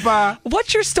 Huepa.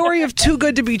 What's your story of too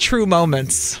good to be true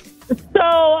moments?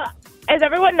 So, as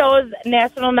everyone knows,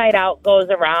 National Night Out goes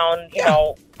around, you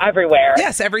know, everywhere.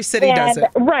 Yes, every city does it.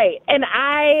 Right. And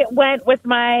I went with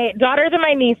my daughters and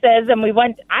my nieces, and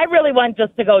I really went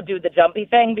just to go do the jumpy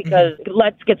thing because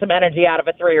let's get some energy out of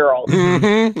a 3-year-old.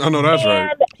 Mm-hmm. I know that's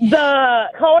right. The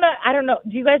Kona, I don't know,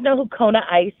 do you guys know who Kona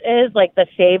Ice is? Like the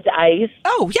shaved ice?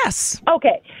 Oh, yes.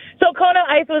 Okay. So Kona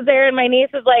Ice was there, and my niece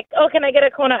was like, "Oh, can I get a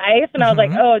Kona Ice?" And I was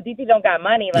like, "Oh, Titi don't got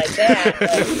money like that.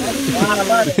 That's a lot of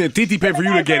money." Titi paid for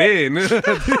you to get in.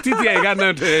 Titi ain't got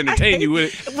nothing to entertain you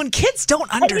with. When kids don't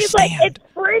And understand. he's like, "It's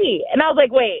free," and I was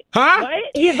like, "Wait, huh?" What?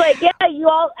 He's like, "Yeah,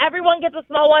 everyone gets a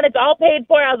small one. It's all paid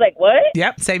for." I was like, "What?"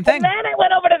 Yep, same thing. And then I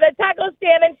went over to the taco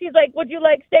stand, and she's like, "Would you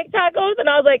like steak tacos?" And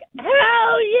I was like,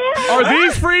 "Hell yeah!" Are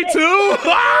these free too?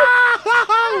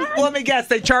 Let me guess,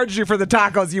 they charged you for the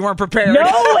tacos. You weren't prepared. No,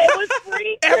 it was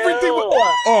free. Everything.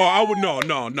 Oh, I would no.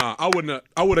 I wouldn't.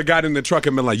 I would have got in the truck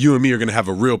and been like, "You and me are gonna have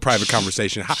a real private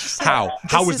conversation." How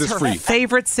is this her free?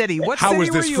 Favorite city? What How city is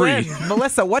this were you free? in?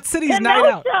 Melissa, what city's night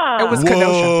out? Kenosha. It was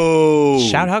Whoa. Kenosha.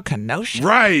 Shout out Kenosha.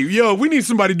 Right, yo, we need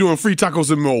somebody doing free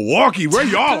tacos in Milwaukee. Where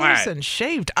y'all at? And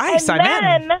shaved ice. And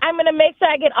I'm in. then I'm going to make sure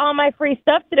I get all my free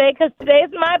stuff today because today's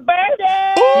my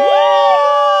birthday.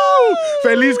 Ooh!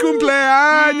 Feliz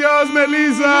cumpleaños,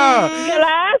 Melissa.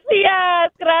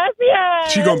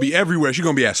 Gracias. She gonna be everywhere. She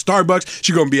gonna be at Starbucks.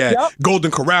 She gonna be at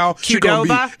Golden Corral. She gonna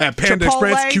be at Panda Chipotle,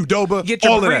 Express, Qdoba, get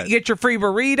your all of that. Get your free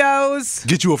burritos.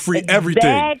 Get you a free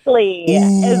everything. Exactly.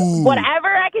 Ooh. Whatever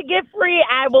I could get free,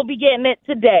 I will be getting it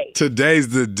today. Today's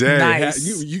the day.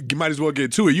 Nice. You might as well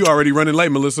get to it. You already running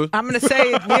late, Melissa. I'm going to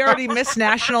say we already missed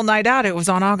National Night Out. It was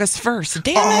on August 1st.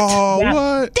 Damn it. Oh,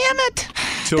 what? Damn it.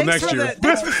 Till Thanks next for year.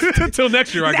 Till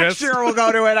next year, I guess. Next year we'll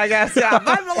go to it, I guess. Yeah.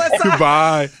 Bye, Melissa.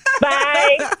 Bye.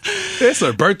 Bye. It's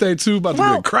her birthday, too. About to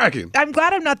get cracking. I'm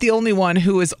glad I'm not the only one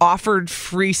who is offered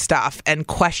free stuff and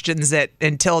questions it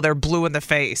until they're blue in the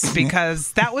face,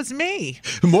 because that was me.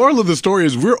 The moral of the story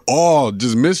is we're all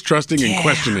just mistrusting and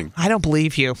questioning. I don't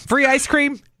believe you. Free ice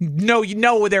cream? No, you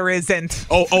know there isn't.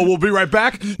 Oh, we'll be right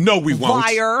back? No, we won't.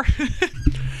 Liar.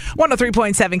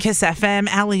 103.7 KISS FM,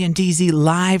 Allie and DZ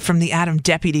live from the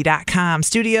AdamDeputy.com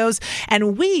studios.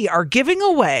 And we are giving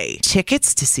away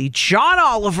tickets to see John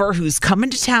Oliver, who's coming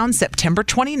to town September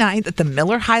 29th at the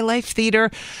Miller High Life Theater.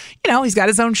 You know, he's got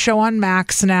his own show on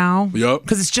Max now. Yep.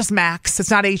 Because it's just Max. It's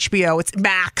not HBO. It's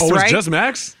Max, right? right? It's just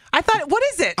Max? I thought, what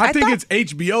is it? I think it's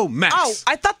HBO Max. Oh,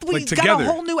 I thought we got a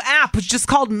whole new app, which is just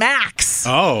called Max.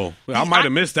 Oh, I might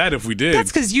have missed that if we did.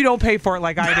 That's because you don't pay for it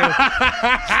like I do.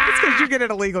 That's because you get it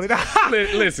illegally.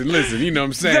 Listen, you know what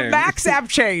I'm saying? The Max app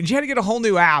changed. You had to get a whole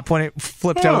new app when it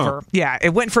flipped over. Yeah,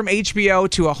 it went from HBO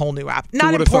to a whole new app.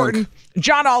 Not important.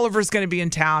 John Oliver's going to be in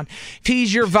town. If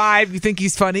he's your vibe, you think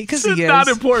he's funny, because he is. Not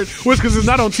important. Well, it's because it's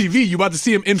not on TV. You about to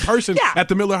see him in person at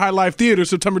the Miller High Life Theater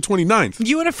September 29th.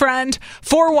 You and a friend,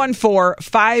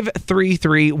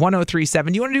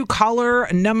 414-533-1037. You want to do caller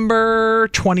number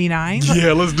 29?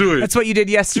 Yeah, let's do it. That's what you did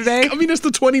yesterday? I mean, it's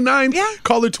the 29th. Yeah.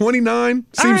 Caller 29.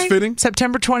 Seems fitting.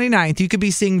 September 29th, you could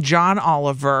be seeing John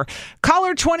Oliver.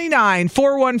 Caller 29,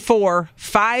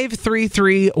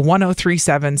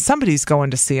 414-533-1037. Somebody's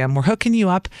going to see him. We're hooking you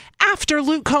up after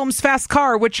Luke Combs' Fast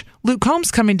Car, which Luke Combs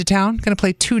coming to town, going to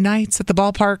play 2 nights at the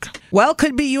ballpark. Well,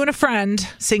 could be you and a friend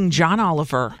seeing John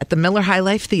Oliver at the Miller High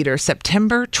Life Theater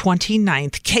September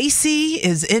 29th. Casey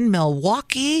is in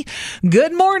Milwaukee.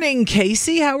 Good morning,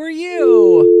 Casey. How are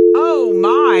you? Oh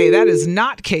my, that is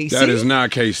not Casey. That is not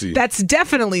Casey. That's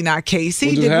definitely not Casey.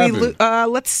 What just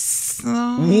happened? Let's.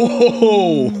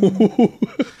 Whoa.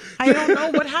 I don't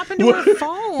know what happened to our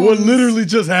phone. What literally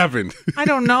just happened? I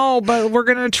don't know, but we're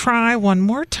going to try one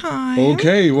more time.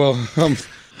 Okay, well,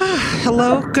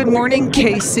 Hello. Good morning,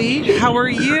 Casey. How are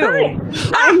you? Hi.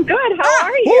 I'm good. How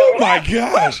are you? Oh, my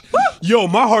gosh. Yo,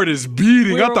 my heart is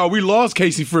beating. I thought we lost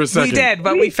Casey for a second. We did,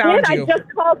 but we found you. I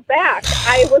just called back.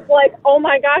 I was like, oh,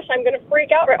 my gosh, I'm going to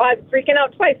freak out. I was freaking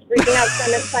out twice. Freaking out because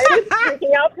I'm excited.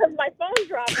 Freaking out because my phone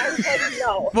dropped. I was like,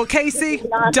 no. Well, Casey,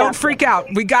 don't freak out.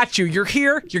 We got you. You're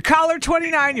here. You're caller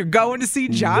 29. You're going to see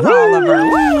John Oliver.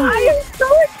 I am so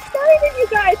excited, you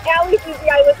guys. Allie's easy.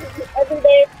 I listen to you every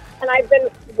day. And I've been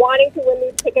wanting to win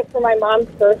these tickets for my mom's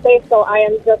birthday, so I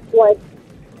am just like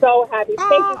so happy.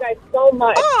 Thank you guys so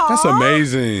much. That's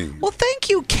amazing. Well, thank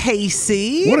you,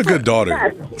 Casey. What a good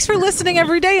daughter. Thanks for listening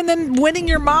every day and then winning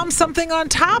your mom something on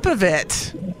top of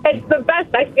it. It's the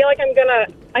best. I feel like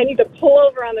I need to pull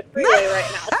over on the freeway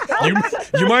right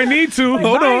now. You might need to.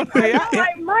 Hold on.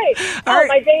 I might.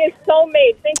 My day is so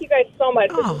made. Thank you guys so much.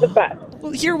 This is the best.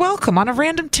 Well, you're welcome on a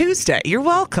random Tuesday. You're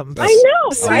welcome. I know.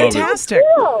 It's fantastic.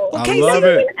 Well, Casey, I love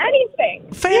it.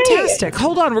 Anything. Fantastic.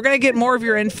 Hold on. We're going to get more of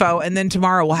your info, and then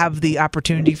tomorrow we'll have the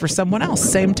opportunity for someone else.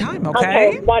 Same time,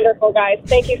 okay? Wonderful, guys.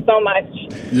 Thank you so much.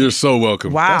 You're so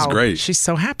welcome. Wow. That's great. She's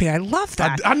so happy. I love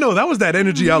that. I know. That was that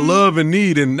energy I love and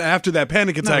need, and after that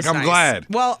panic attack, I'm glad.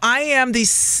 Well, I am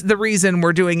the reason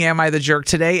we're doing Am I the Jerk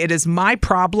today. It is my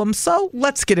problem, so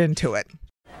let's get into it.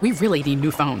 We really need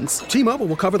new phones. T-Mobile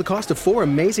will cover the cost of 4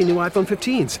 amazing new iPhone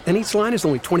 15s, and each line is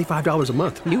only $25 a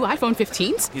month. New iPhone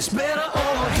 15s? It's better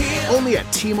over here. Only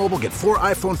at T-Mobile, get 4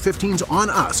 iPhone 15s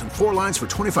on us and 4 lines for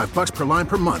 $25 per line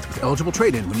per month with eligible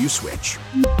trade-in when you switch.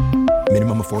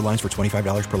 Minimum of 4 lines for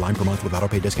 $25 per line per month with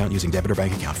autopay discount using debit or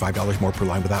bank account. $5 more per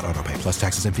line without autopay, plus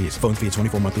taxes and fees. Phone fee at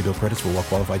 24 monthly bill credits for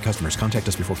well-qualified customers. Contact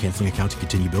us before canceling account to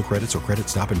continue bill credits or credit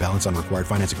stop and balance on required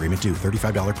finance agreement due.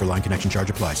 $35 per line connection charge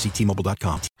applies. See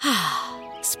T-Mobile.com.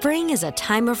 Spring is a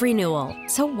time of renewal,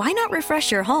 so why not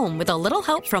refresh your home with a little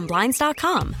help from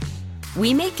Blinds.com?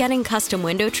 We make getting custom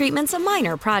window treatments a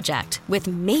minor project with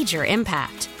major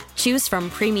impact. Choose from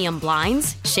premium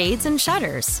blinds, shades, and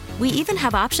shutters. We even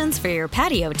have options for your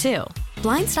patio, too.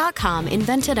 Blinds.com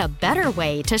invented a better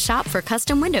way to shop for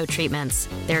custom window treatments.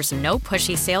 There's no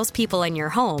pushy salespeople in your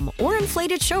home or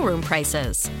inflated showroom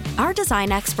prices. Our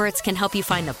design experts can help you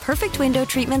find the perfect window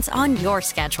treatments on your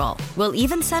schedule. We'll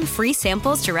even send free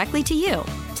samples directly to you.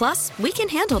 Plus, we can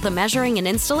handle the measuring and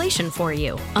installation for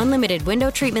you. Unlimited window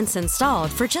treatments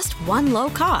installed for just one low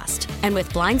cost. And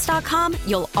with Blinds.com,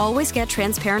 you'll always get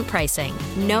transparent pricing.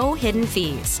 No hidden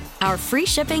fees. Our free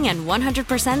shipping and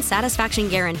 100% satisfaction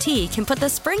guarantee can put the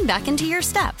spring back into your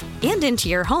step and into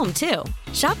your home, too.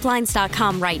 Shop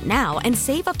Blinds.com right now and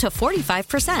save up to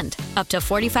 45%. Up to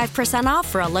 45% off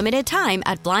for a limited time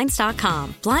at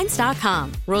Blinds.com.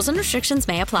 Blinds.com. Rules and restrictions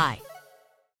may apply.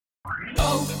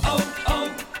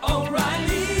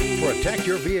 Protect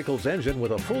your vehicle's engine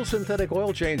with a full synthetic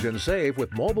oil change and save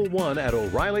with Mobile One at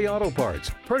O'Reilly Auto Parts.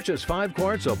 Purchase 5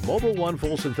 quarts of Mobile One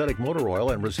full synthetic motor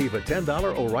oil and receive a $10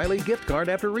 O'Reilly gift card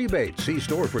after rebate. See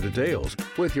store for details.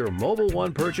 With your Mobile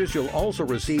One purchase, you'll also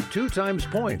receive 2 times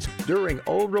points during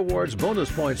O Rewards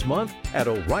Bonus Points Month at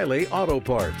O'Reilly Auto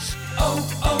Parts.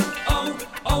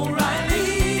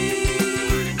 O'Reilly.